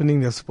that's happening.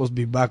 They're supposed to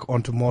be back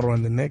on tomorrow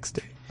and the next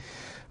day.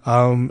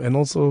 And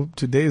also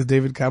today is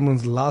David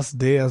Cameron's last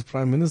day as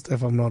Prime Minister,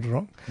 if I'm not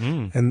wrong.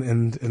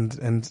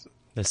 And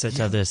they're set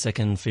to have their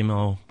second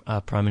female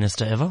Prime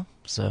Minister ever.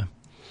 So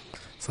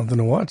something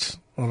to watch.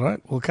 All right.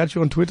 We'll catch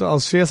you on Twitter. I'll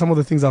share some of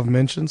the things I've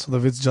mentioned. So the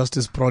Wits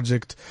Justice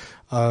Project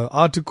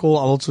article.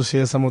 I'll also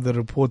share some of the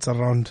reports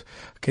around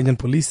Kenyan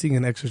policing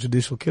and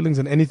extrajudicial killings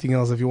and anything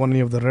else. If you want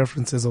any of the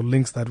references or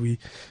links that we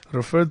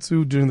referred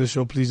to during the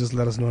show, please just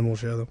let us know and we'll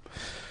share them.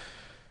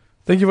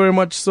 Thank you very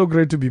much. So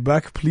great to be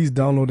back. Please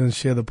download and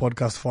share the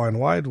podcast far and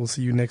wide. We'll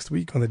see you next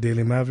week on the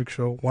Daily Maverick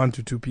Show, 1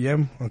 to 2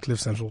 p.m. on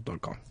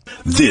cliffcentral.com.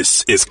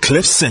 This is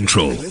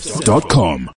cliffcentral.com.